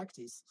theory and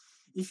practice.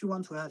 If you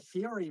want to have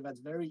theory, that's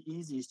very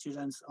easy.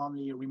 Students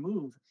only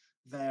remove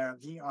their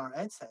VR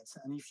headsets.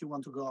 And if you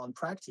want to go on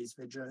practice,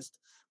 they're just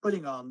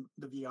putting on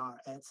the VR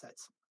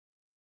headsets.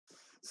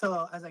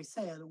 So, as I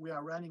said, we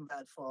are running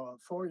that for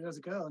 4 years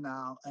ago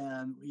now,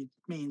 and it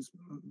means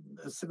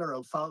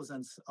several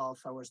thousands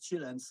of our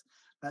students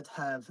that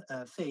have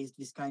faced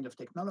this kind of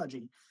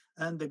technology.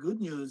 And the good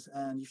news,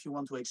 and if you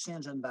want to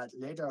exchange on that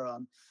later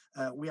on,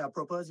 we are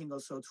proposing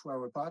also to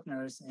our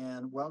partners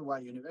and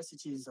worldwide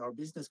universities or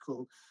business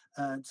school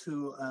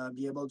to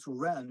be able to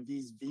run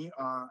this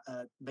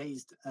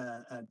VR-based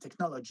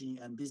technology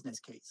and business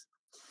case.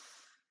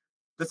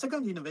 The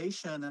second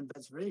innovation, and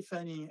that's very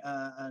funny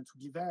to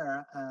be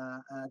there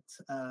at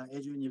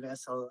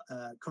Eduniversal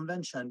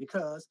Convention,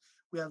 because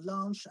we have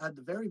launched at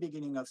the very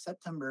beginning of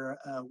September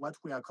what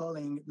we are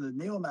calling the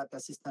Neoma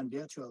Persistent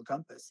Virtual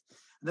Campus.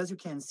 And as you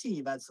can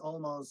see, that's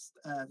almost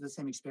the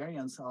same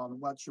experience on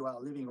what you are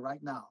living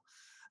right now.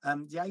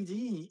 The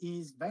idea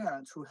is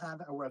there to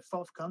have our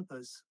fourth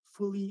campus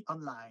fully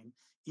online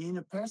in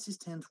a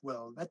persistent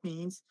world. That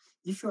means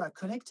if you are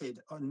connected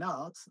or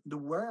not, the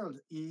world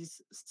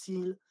is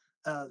still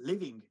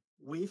living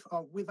with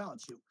or without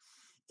you.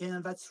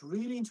 And that's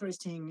really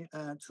interesting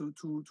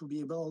to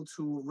be able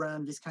to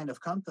run this kind of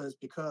campus,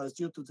 because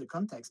due to the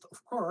context,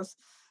 of course,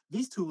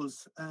 these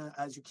tools,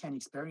 as you can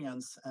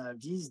experience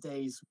these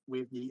days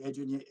with the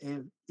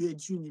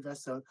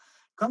Eduniversal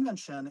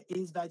Convention,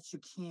 is that you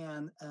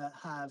can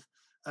have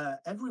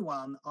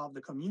everyone of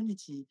the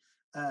community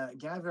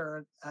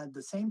gathered at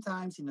the same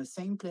times in the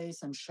same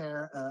place and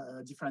share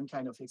different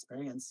kind of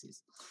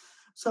experiences.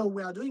 So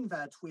we are doing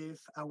that with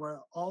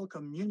our whole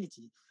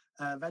community.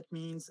 That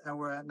means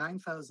our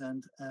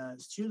 9,000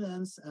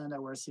 students and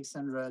our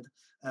 600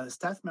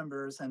 staff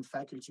members and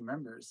faculty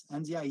members.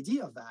 And the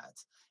idea of that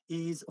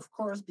is, of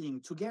course, being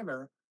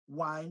together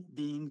while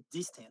being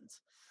distant.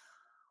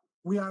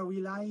 We are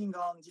relying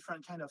on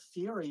different kind of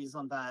theories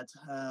on that.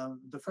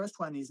 The first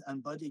one is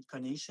embodied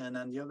cognition,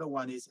 and the other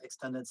one is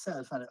extended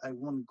self. And I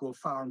won't go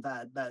far on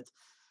that, but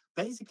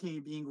basically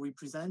being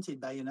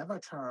represented by an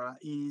avatar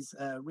is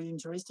really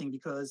interesting,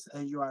 because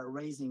you are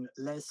raising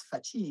less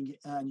fatigue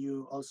and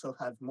you also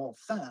have more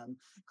fun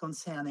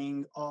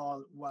concerning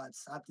all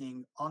what's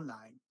happening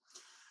online.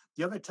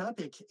 The other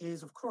topic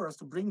is, of course,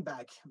 to bring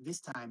back this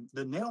time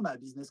the Neoma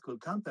Business School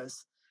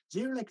campus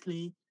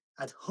directly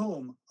at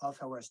home of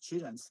our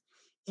students.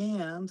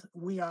 And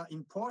we are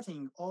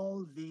importing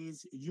all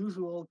these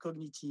usual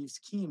cognitive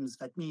schemes.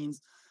 That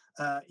means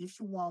if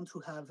you want to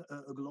have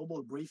a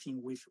global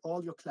briefing with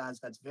all your class,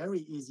 that's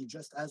very easy,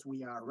 just as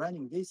we are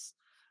running this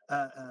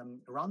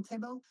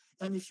roundtable.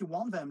 And if you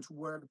want them to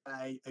work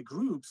by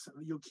groups,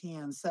 you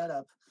can set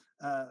up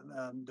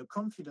the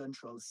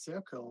confidential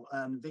circle,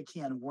 and they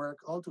can work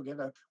all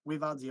together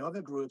without the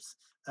other groups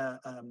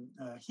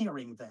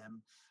hearing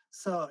them.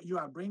 So you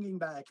are bringing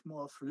back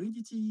more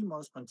fluidity,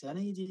 more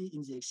spontaneity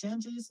in the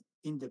exchanges,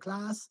 in the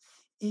class,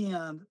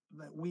 and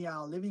we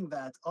are living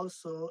that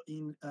also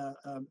in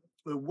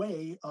a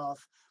way of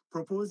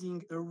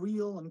proposing a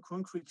real and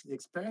concrete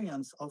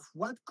experience of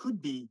what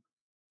could be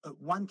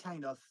one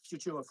kind of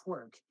future of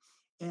work.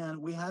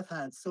 And we have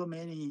had so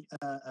many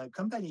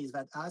companies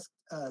that asked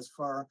us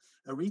for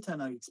a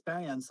return of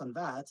experience on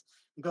that,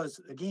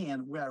 because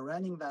again, we are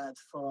running that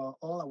for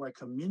all our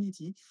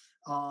community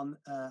on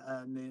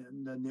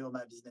the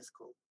Neoma Business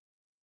School.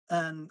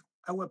 And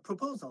our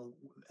proposal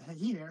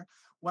here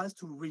was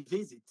to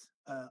revisit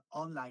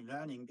online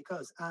learning,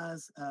 because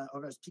as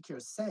other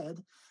speakers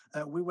said,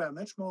 we were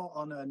much more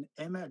on an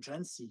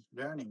emergency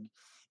learning.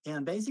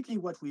 And basically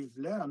what we've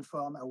learned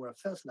from our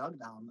first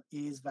lockdown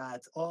is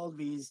that all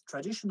these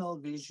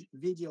traditional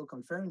video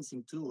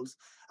conferencing tools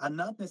are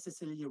not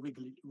necessarily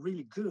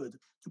really good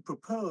to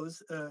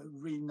propose a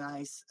really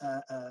nice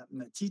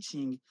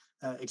teaching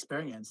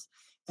experience.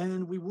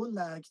 And we would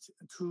like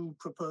to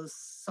propose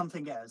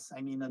something else.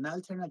 I mean, an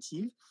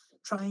alternative,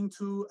 trying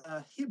to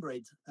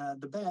hybrid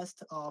the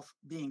best of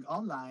being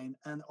online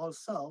and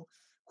also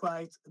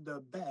quite the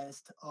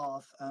best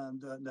of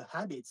the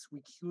habits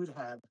we could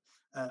have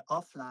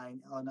offline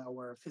on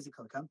our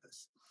physical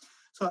campus.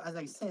 So as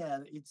I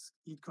said,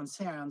 it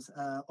concerns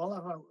all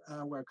of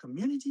our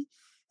community.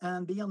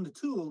 And beyond the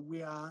tool,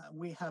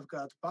 we have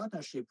got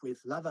partnership with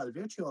Laval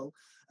Virtual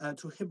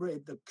to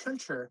hybrid the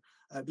culture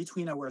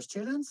between our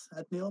students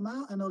at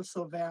Neoma and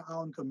also their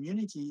own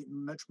community,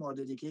 much more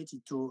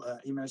dedicated to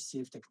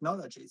immersive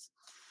technologies.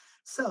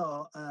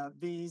 So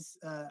this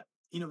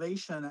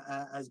innovation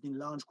has been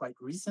launched quite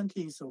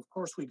recently. So of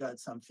course we got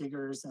some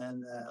figures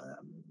and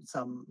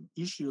some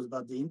issues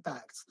about the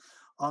impacts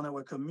on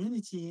our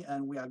community,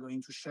 and we are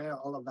going to share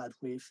all of that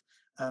with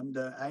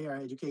the higher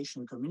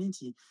education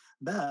community.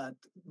 But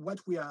what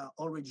we are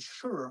already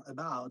sure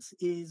about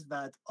is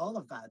that all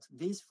of that,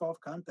 this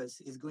fourth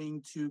campus is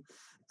going to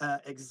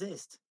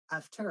exist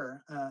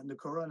after the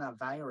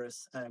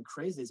coronavirus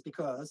crisis,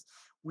 because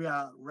we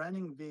are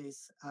running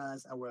this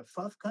as our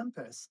fourth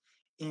campus,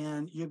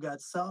 and you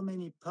got so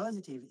many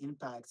positive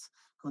impacts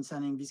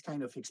concerning this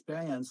kind of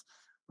experience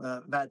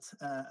that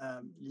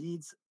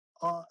leads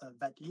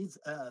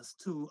us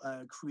to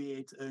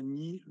create a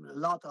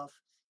lot of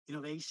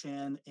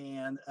innovation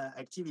and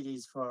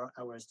activities for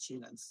our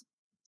students.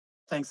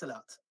 Thanks a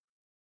lot.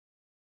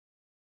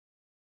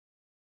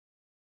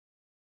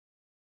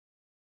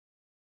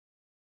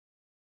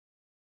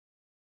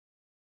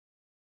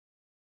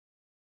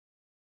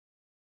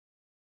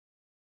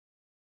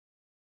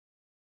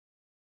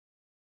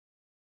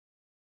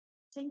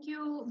 Thank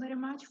you very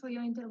much for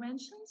your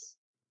interventions.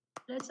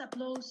 Let's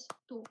applaud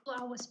to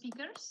our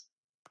speakers.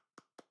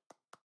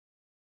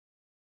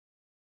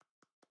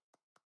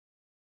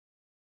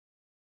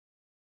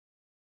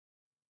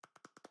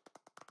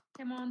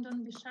 Come on,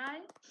 don't be shy.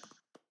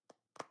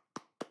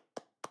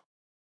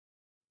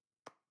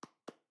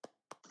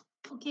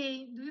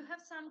 Okay, do you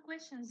have some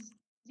questions,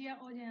 dear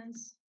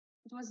audience?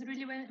 It was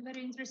really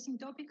very interesting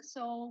topic,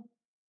 so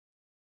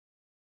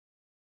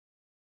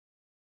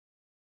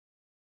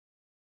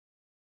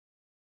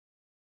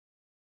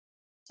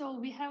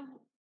we have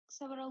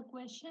several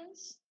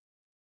questions.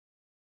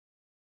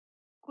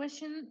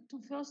 Question to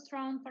first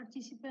round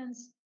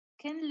participants: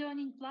 can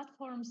learning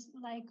platforms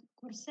like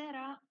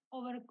Coursera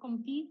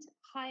overcompete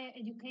higher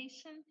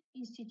education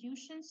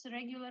institutions'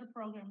 regular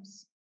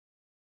programs?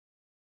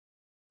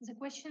 The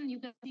question you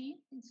can see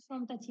is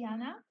from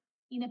Tatiana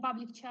in a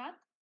public chat.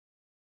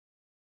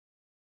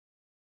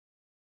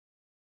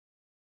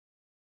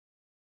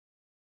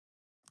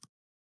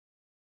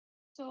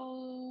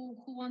 So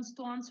who wants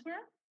to answer?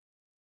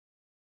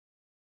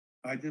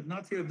 I did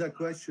not hear the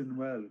question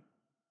well.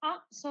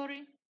 Ah,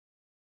 sorry.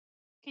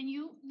 Can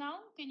you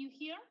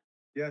hear?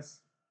 Yes.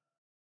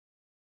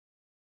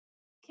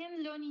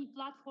 Can learning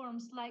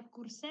platforms like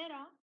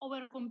Coursera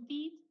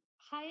overcompete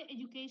higher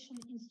education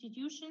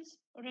institutions'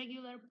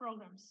 regular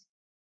programs?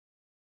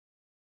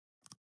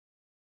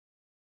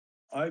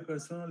 I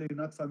personally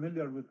not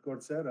familiar with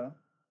Coursera.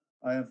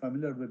 I am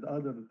familiar with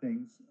other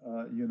things,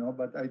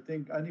 but I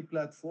think any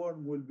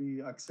platform will be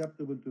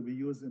acceptable to be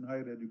used in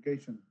higher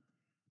education.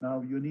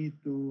 Now you need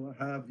to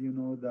have,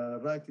 the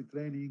right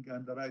training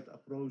and the right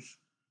approach,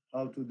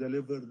 how to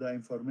deliver the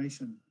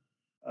information.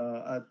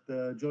 At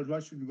George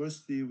Washington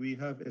University, we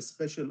have a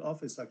special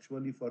office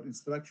actually for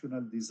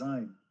instructional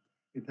design.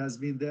 It has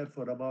been there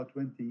for about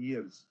 20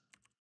 years.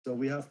 So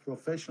we have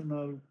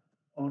professional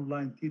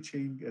online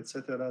teaching,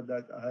 etc.,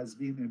 that has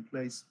been in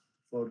place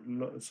for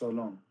so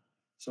long.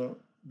 So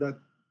the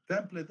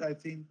template, I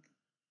think,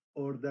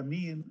 or the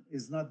mean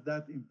is not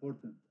that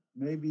important.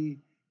 Maybe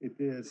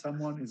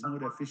someone is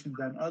more efficient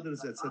than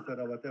others,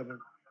 etc., whatever,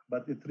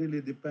 but it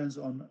really depends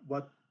on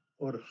what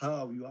or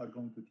how you are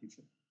going to teach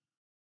it.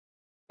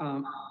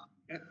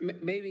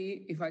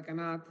 Maybe if I can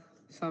add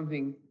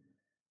something,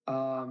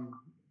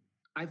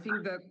 I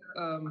think that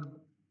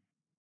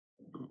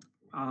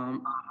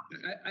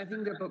I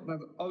think that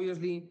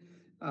obviously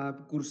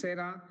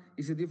Coursera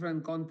is a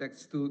different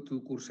context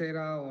to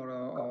Coursera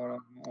or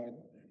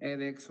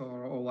edX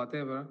or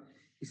whatever.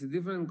 It's a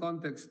different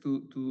context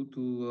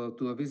to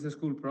a business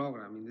school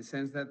program, in the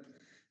sense that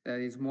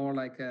it's more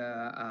like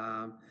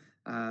a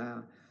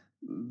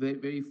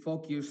very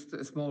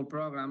focused small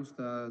programs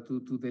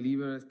to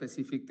deliver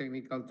specific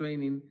technical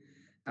training,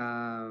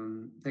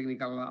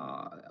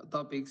 technical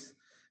topics.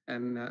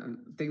 And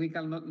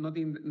technical, not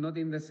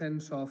in the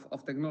sense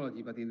of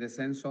technology, but in the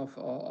sense of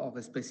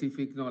a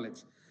specific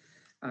knowledge.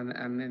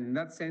 And in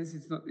that sense,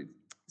 it's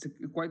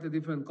quite a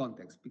different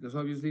context, because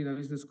obviously in a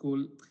business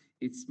school,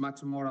 it's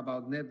much more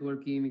about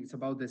networking. It's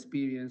about the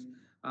experience.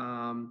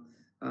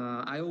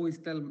 I always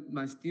tell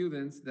my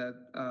students that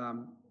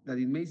that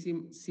it may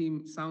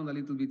sound a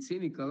little bit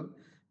cynical,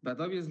 but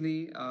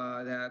obviously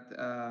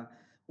that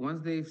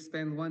once they've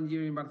spent 1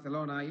 year in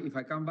Barcelona, if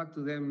I come back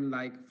to them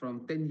like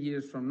from 10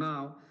 years from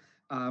now,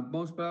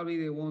 most probably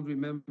they won't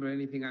remember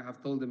anything I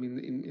have told them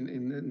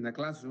in the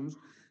classrooms.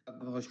 But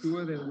for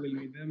sure, they will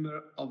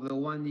remember of the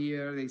 1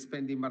 year they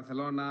spent in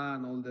Barcelona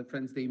and all the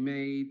friends they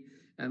made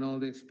and all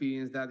the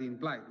experience that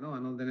implied, no,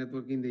 and all the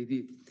networking they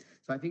did.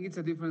 So I think it's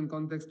a different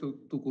context to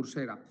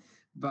Coursera.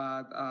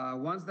 But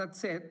once that's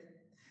said,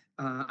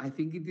 I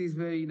think it is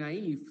very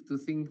naive to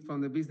think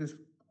from the business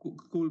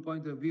school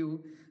point of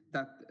view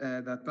that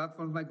that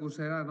platforms like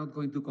Coursera are not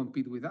going to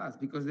compete with us,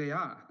 because they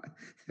are.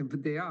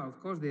 But they are,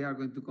 of course, they are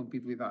going to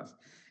compete with us.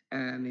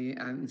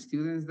 And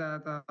students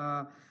that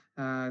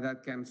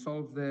that can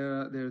solve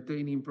their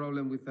training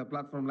problem with a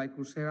platform like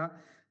Coursera,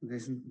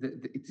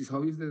 it is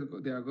obvious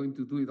that they are going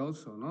to do it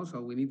also, no?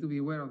 So we need to be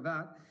aware of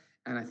that.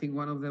 And I think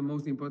one of the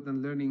most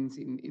important learnings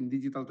in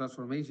digital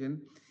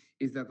transformation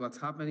is that what's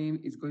happening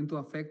is going to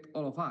affect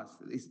all of us.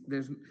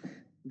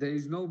 There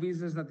is no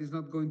business that is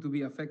not going to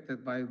be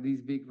affected by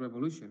this big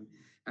revolution.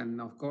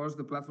 And of course,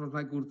 the platforms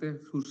like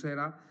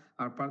Coursera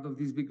are part of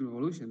this big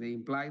revolution. They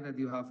imply that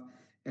you have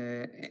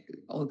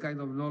all kinds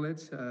of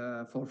knowledge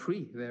for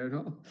free there.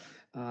 No?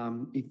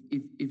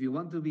 If you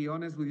want to be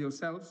honest with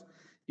yourselves,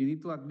 you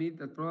need to admit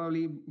that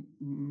probably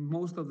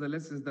most of the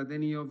lessons that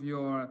any of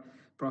your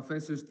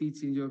professors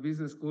teach in your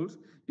business schools,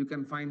 you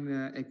can find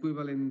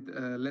equivalent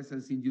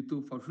lessons in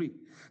YouTube for free.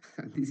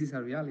 This is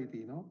a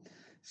reality, no?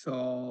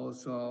 So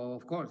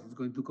of course, it's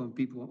going to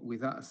compete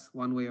with us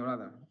one way or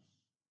other.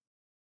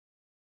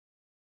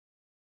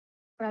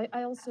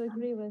 I also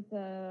agree with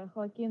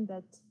Joaquin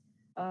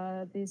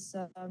that these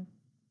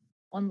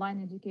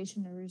online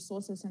educational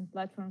resources and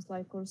platforms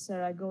like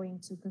Coursera are going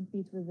to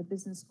compete with the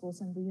business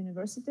schools and the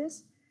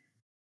universities.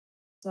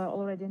 It's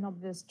already an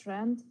obvious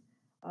trend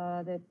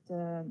that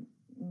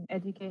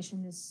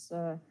education is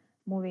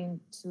moving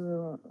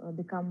to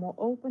become more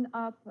open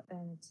up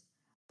and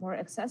more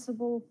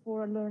accessible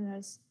for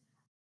learners.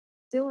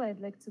 Still, I'd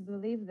like to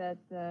believe that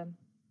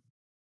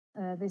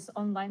these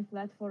online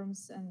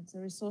platforms and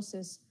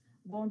resources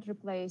won't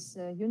replace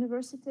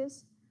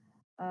universities,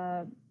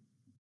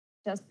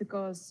 just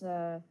because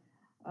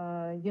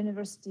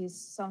university is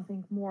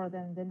something more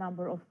than the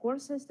number of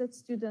courses that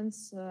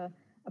students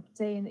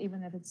obtain,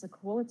 even if it's a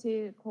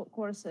quality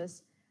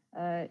courses.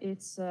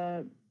 It's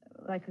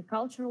like a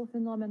cultural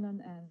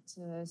phenomenon,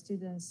 and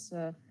students,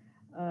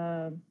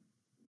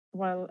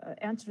 while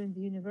entering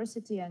the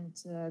university and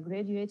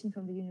graduating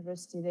from the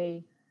university,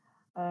 they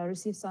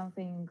receive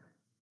something,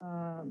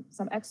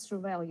 some extra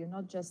value,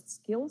 not just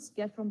skills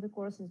get from the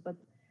courses, but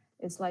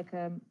it's like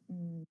a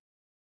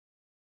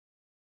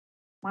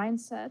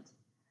mindset,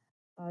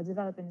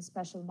 developing a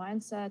special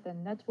mindset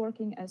and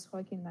networking, as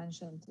Joaquin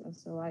mentioned.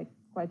 So I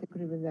quite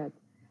agree with that.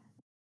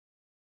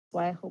 So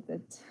I hope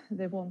that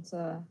they won't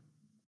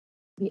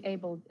be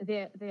able,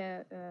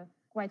 they're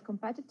quite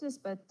competitors,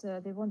 but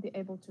they won't be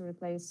able to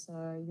replace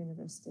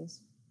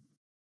universities.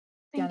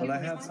 Thank you Well, I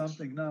very have much.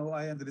 something now.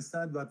 I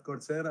understand what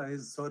Coursera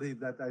is. Sorry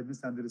that I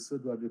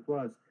misunderstood what it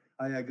was.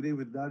 I agree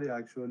with Daria,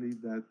 actually,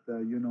 that,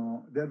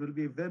 there will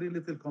be very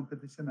little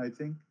competition, I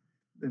think,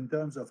 in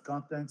terms of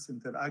contents,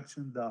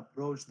 interaction, the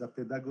approach, the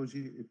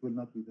pedagogy. It will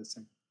not be the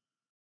same.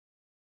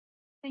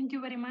 Thank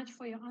you very much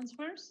for your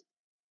answers.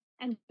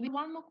 And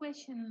one more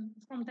question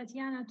from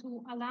Tatiana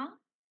to Alain.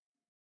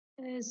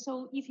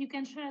 So if you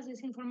can share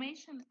this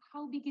information,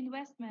 how big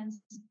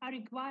investments are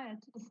required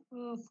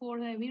for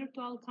the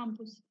virtual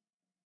campus?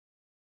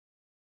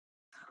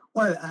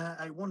 Well,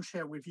 I won't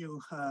share with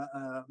you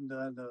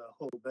the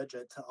whole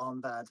budget on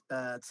that,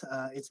 but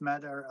it's a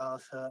matter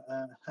of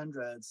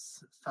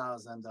hundreds,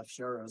 thousands of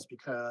euros,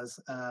 because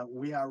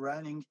we are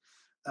running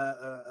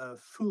a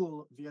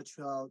full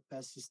virtual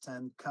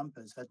persistent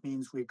campus. That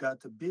means we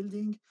got a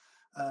building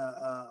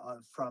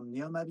from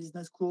Neoma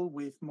Business School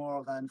with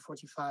more than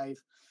 45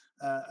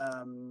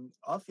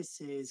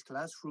 offices,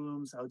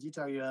 classrooms,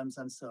 auditoriums,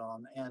 and so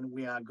on. And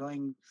we are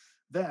going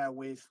there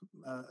with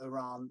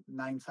around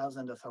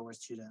 9,000 of our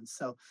students.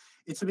 So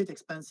it's a bit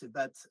expensive,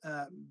 but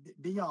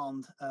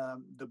beyond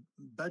the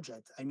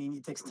budget, I mean,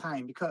 it takes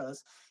time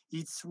because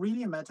it's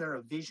really a matter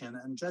of vision.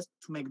 And just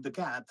to make the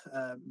gap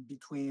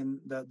between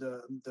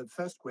the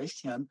first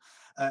question,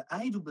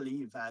 I do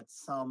believe that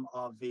some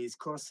of these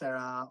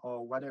Coursera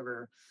or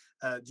whatever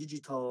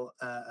digital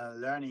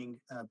learning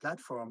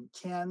platform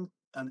can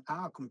and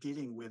are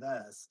competing with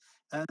us,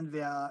 and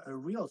they are a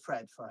real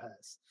threat for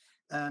us.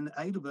 And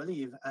I do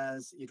believe,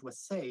 as it was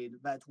said,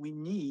 that we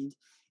need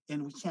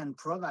and we can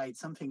provide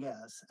something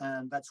else.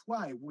 And that's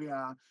why we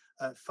are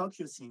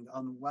focusing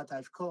on what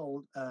I've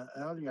called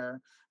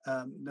earlier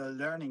the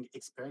learning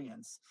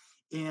experience.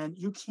 And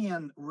you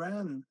can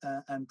run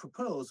and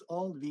propose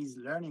all these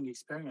learning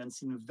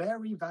experience in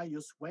very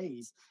various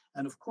ways.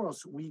 And of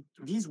course,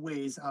 these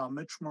ways are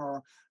much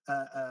more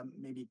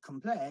maybe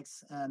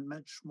complex and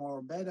much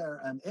more better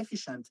and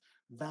efficient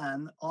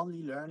than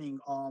only learning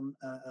on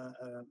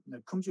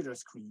a computer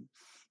screen.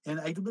 And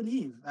I do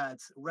believe that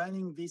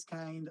running this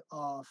kind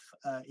of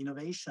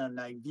innovation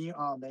like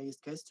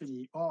VR-based case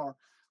study or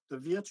the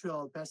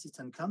virtual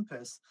persistent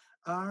campus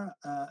are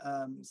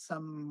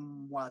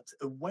somewhat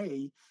a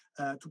way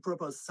to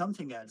propose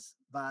something else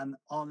than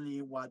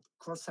only what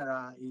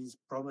Coursera is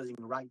proposing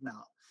right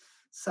now.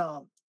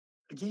 So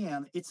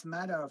again, it's a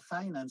matter of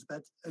finance,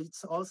 but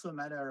it's also a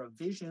matter of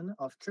vision,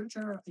 of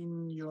culture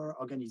in your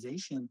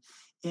organization,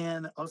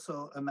 and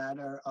also a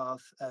matter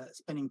of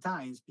spending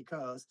time,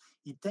 because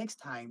it takes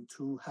time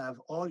to have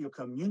all your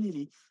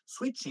community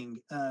switching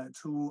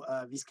to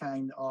this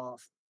kind of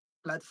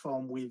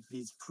platform with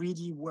this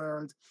 3D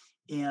world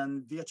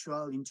and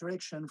virtual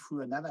interaction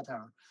through an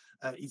avatar.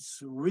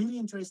 It's really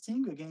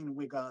interesting. Again,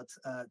 we got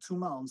 2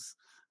 months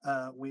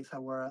with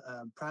our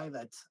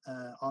private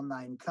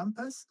online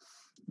campus,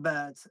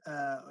 but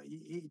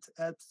it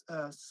helps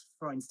us,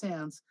 for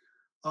instance,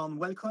 on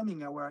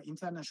welcoming our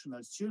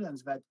international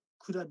students that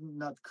could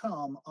not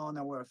come on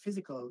our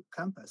physical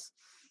campus.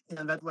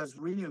 And that was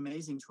really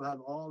amazing to have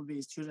all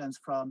these students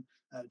from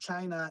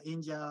China,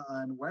 India,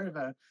 and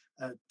wherever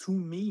to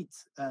meet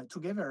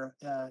together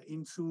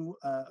into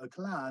a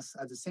class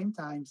at the same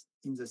time,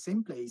 in the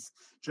same place,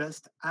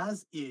 just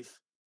as if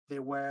they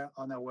were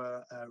on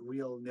our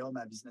real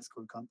Neoma Business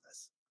School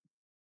campus.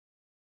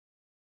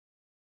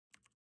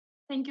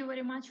 Thank you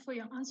very much for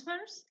your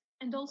answers.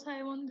 And also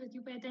I want that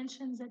you pay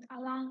attention that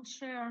Alain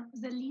shared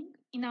the link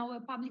in our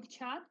public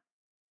chat.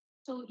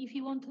 So if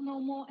you want to know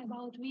more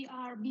about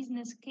VR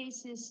business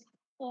cases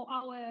or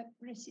our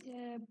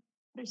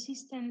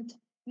persistent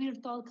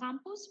virtual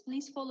campus,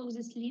 please follow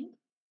this link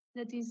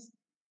that is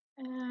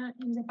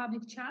in the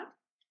public chat.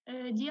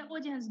 Dear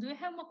audience, do you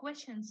have more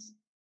questions?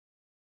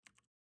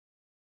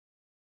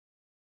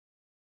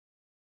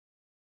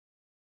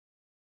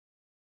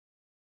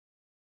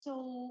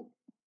 So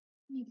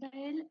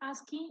Michael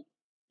asking,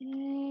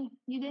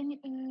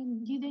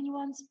 did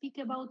anyone speak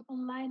about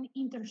online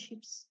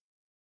internships?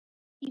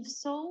 If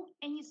so,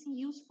 anything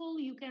useful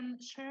you can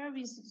share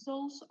with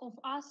those of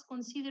us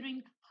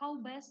considering how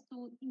best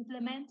to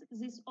implement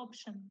this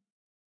option?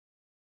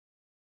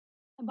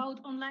 About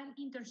online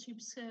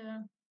internships,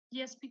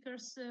 dear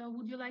speakers,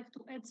 would you like to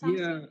add something?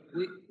 Yeah,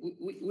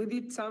 we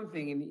did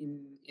something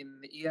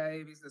in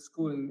EIA Business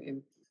School.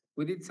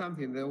 We did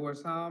something. There were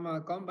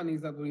some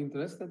companies that were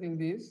interested in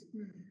this,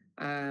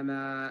 and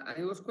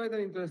it was quite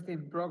an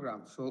interesting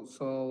program. So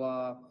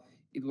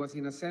it was,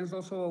 in a sense,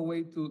 also a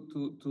way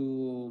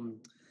to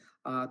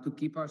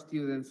keep our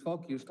students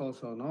focused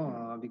also,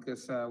 no?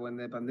 Because when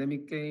the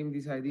pandemic came,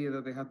 this idea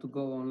that they had to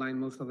go online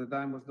most of the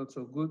time was not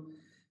so good.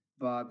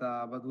 But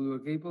we were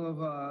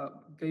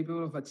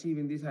capable of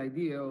achieving this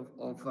idea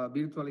of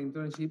virtual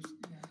internships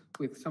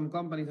with some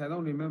companies. I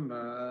don't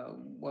remember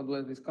what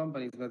were these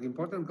companies, but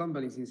important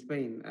companies in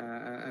Spain,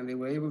 and they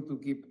were able to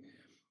keep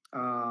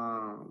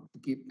on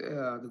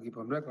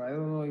record. I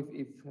don't know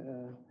if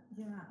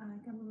yeah, I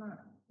can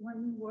remember.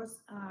 One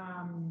was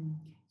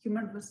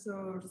human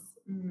resource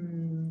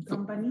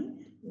company,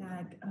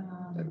 like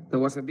there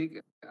was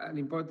an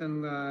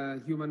important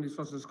human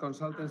resources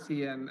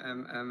consultancy and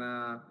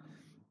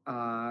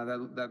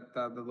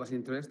that was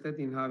interested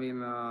in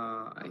having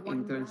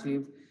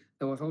internships.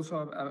 There was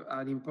also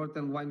an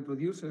important wine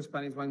producer,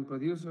 Spanish wine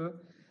producer.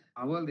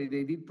 Well, they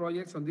did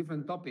projects on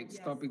different topics,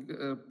 yes.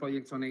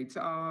 Projects on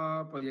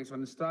HR, projects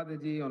on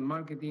strategy, on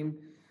marketing.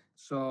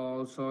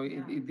 So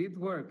yeah. it did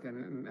work,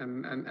 and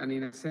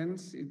in a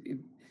sense,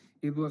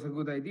 it was a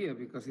good idea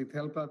because it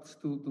helped us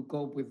to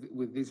cope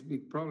with this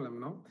big problem,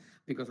 no?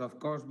 Because of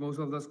course, most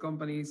of those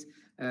companies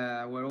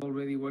were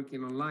already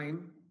working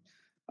online.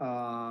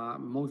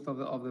 Most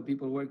of the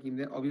people working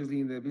there, obviously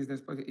in the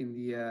business,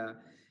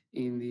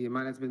 in the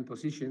management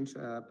positions,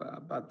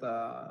 but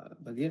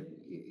yeah,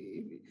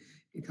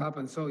 it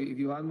happened. So if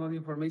you want more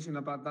information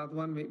about that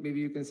one, maybe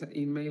you can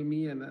email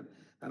me and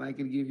I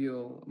can give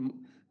you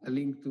a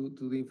link to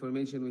the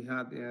information we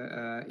had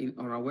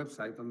on our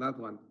website on that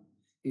one,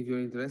 if you're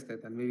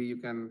interested, and maybe you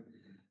can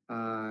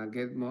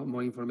get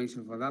more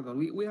information for that one.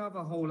 We have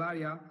a whole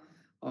area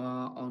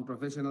on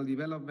professional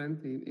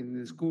development in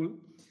the school,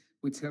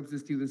 which helps the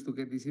students to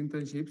get these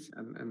internships.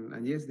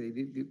 And yes, they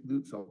did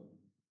do so.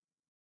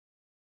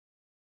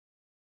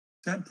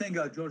 Same thing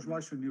at George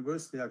Washington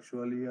University,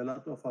 actually. A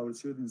lot of our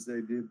students,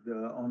 they did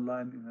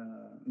online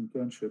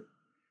internship.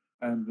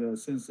 And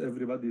since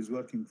everybody is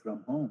working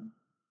from home,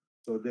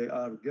 so they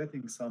are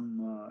getting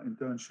some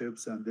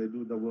internships and they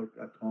do the work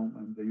at home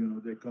and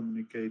they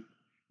communicate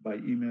by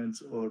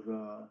emails or,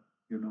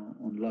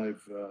 on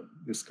live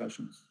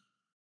discussions.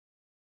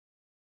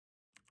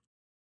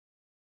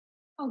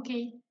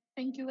 Okay,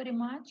 thank you very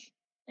much.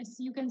 As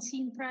you can see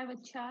in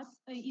private chat,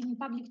 in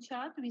public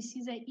chat, we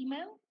see the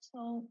email.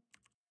 So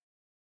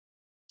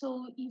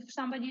if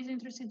somebody is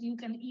interested, you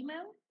can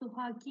email to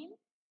Joaquin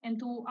and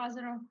to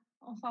other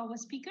of our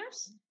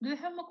speakers. Do you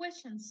have more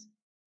questions?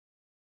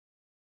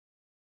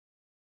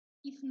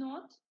 If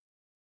not,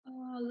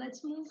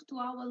 let's move to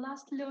our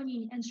last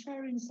learning and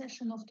sharing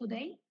session of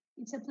today.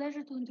 It's a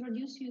pleasure to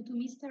introduce you to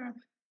Mr.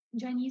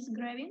 Janis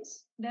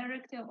Grevins,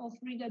 Director of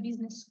Riga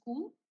Business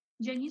School.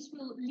 Janis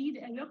will lead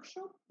a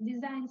workshop,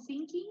 Design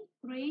Thinking,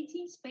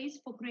 Creating Space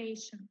for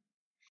Creation.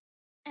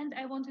 And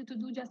I wanted to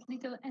do just a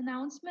little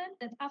announcement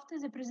that after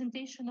the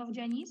presentation of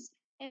Janis,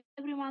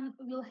 everyone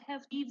will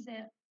have to leave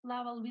the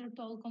Laval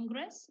Virtual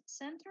Congress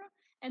Center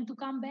and to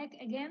come back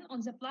again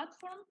on the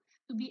platform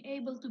to be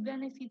able to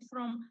benefit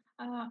from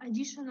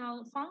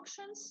additional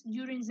functions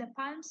during the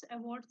Palms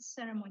Awards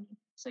ceremony.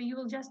 So you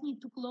will just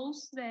need to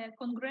close the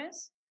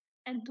Congress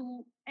and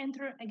to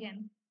enter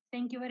again.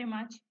 Thank you very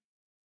much.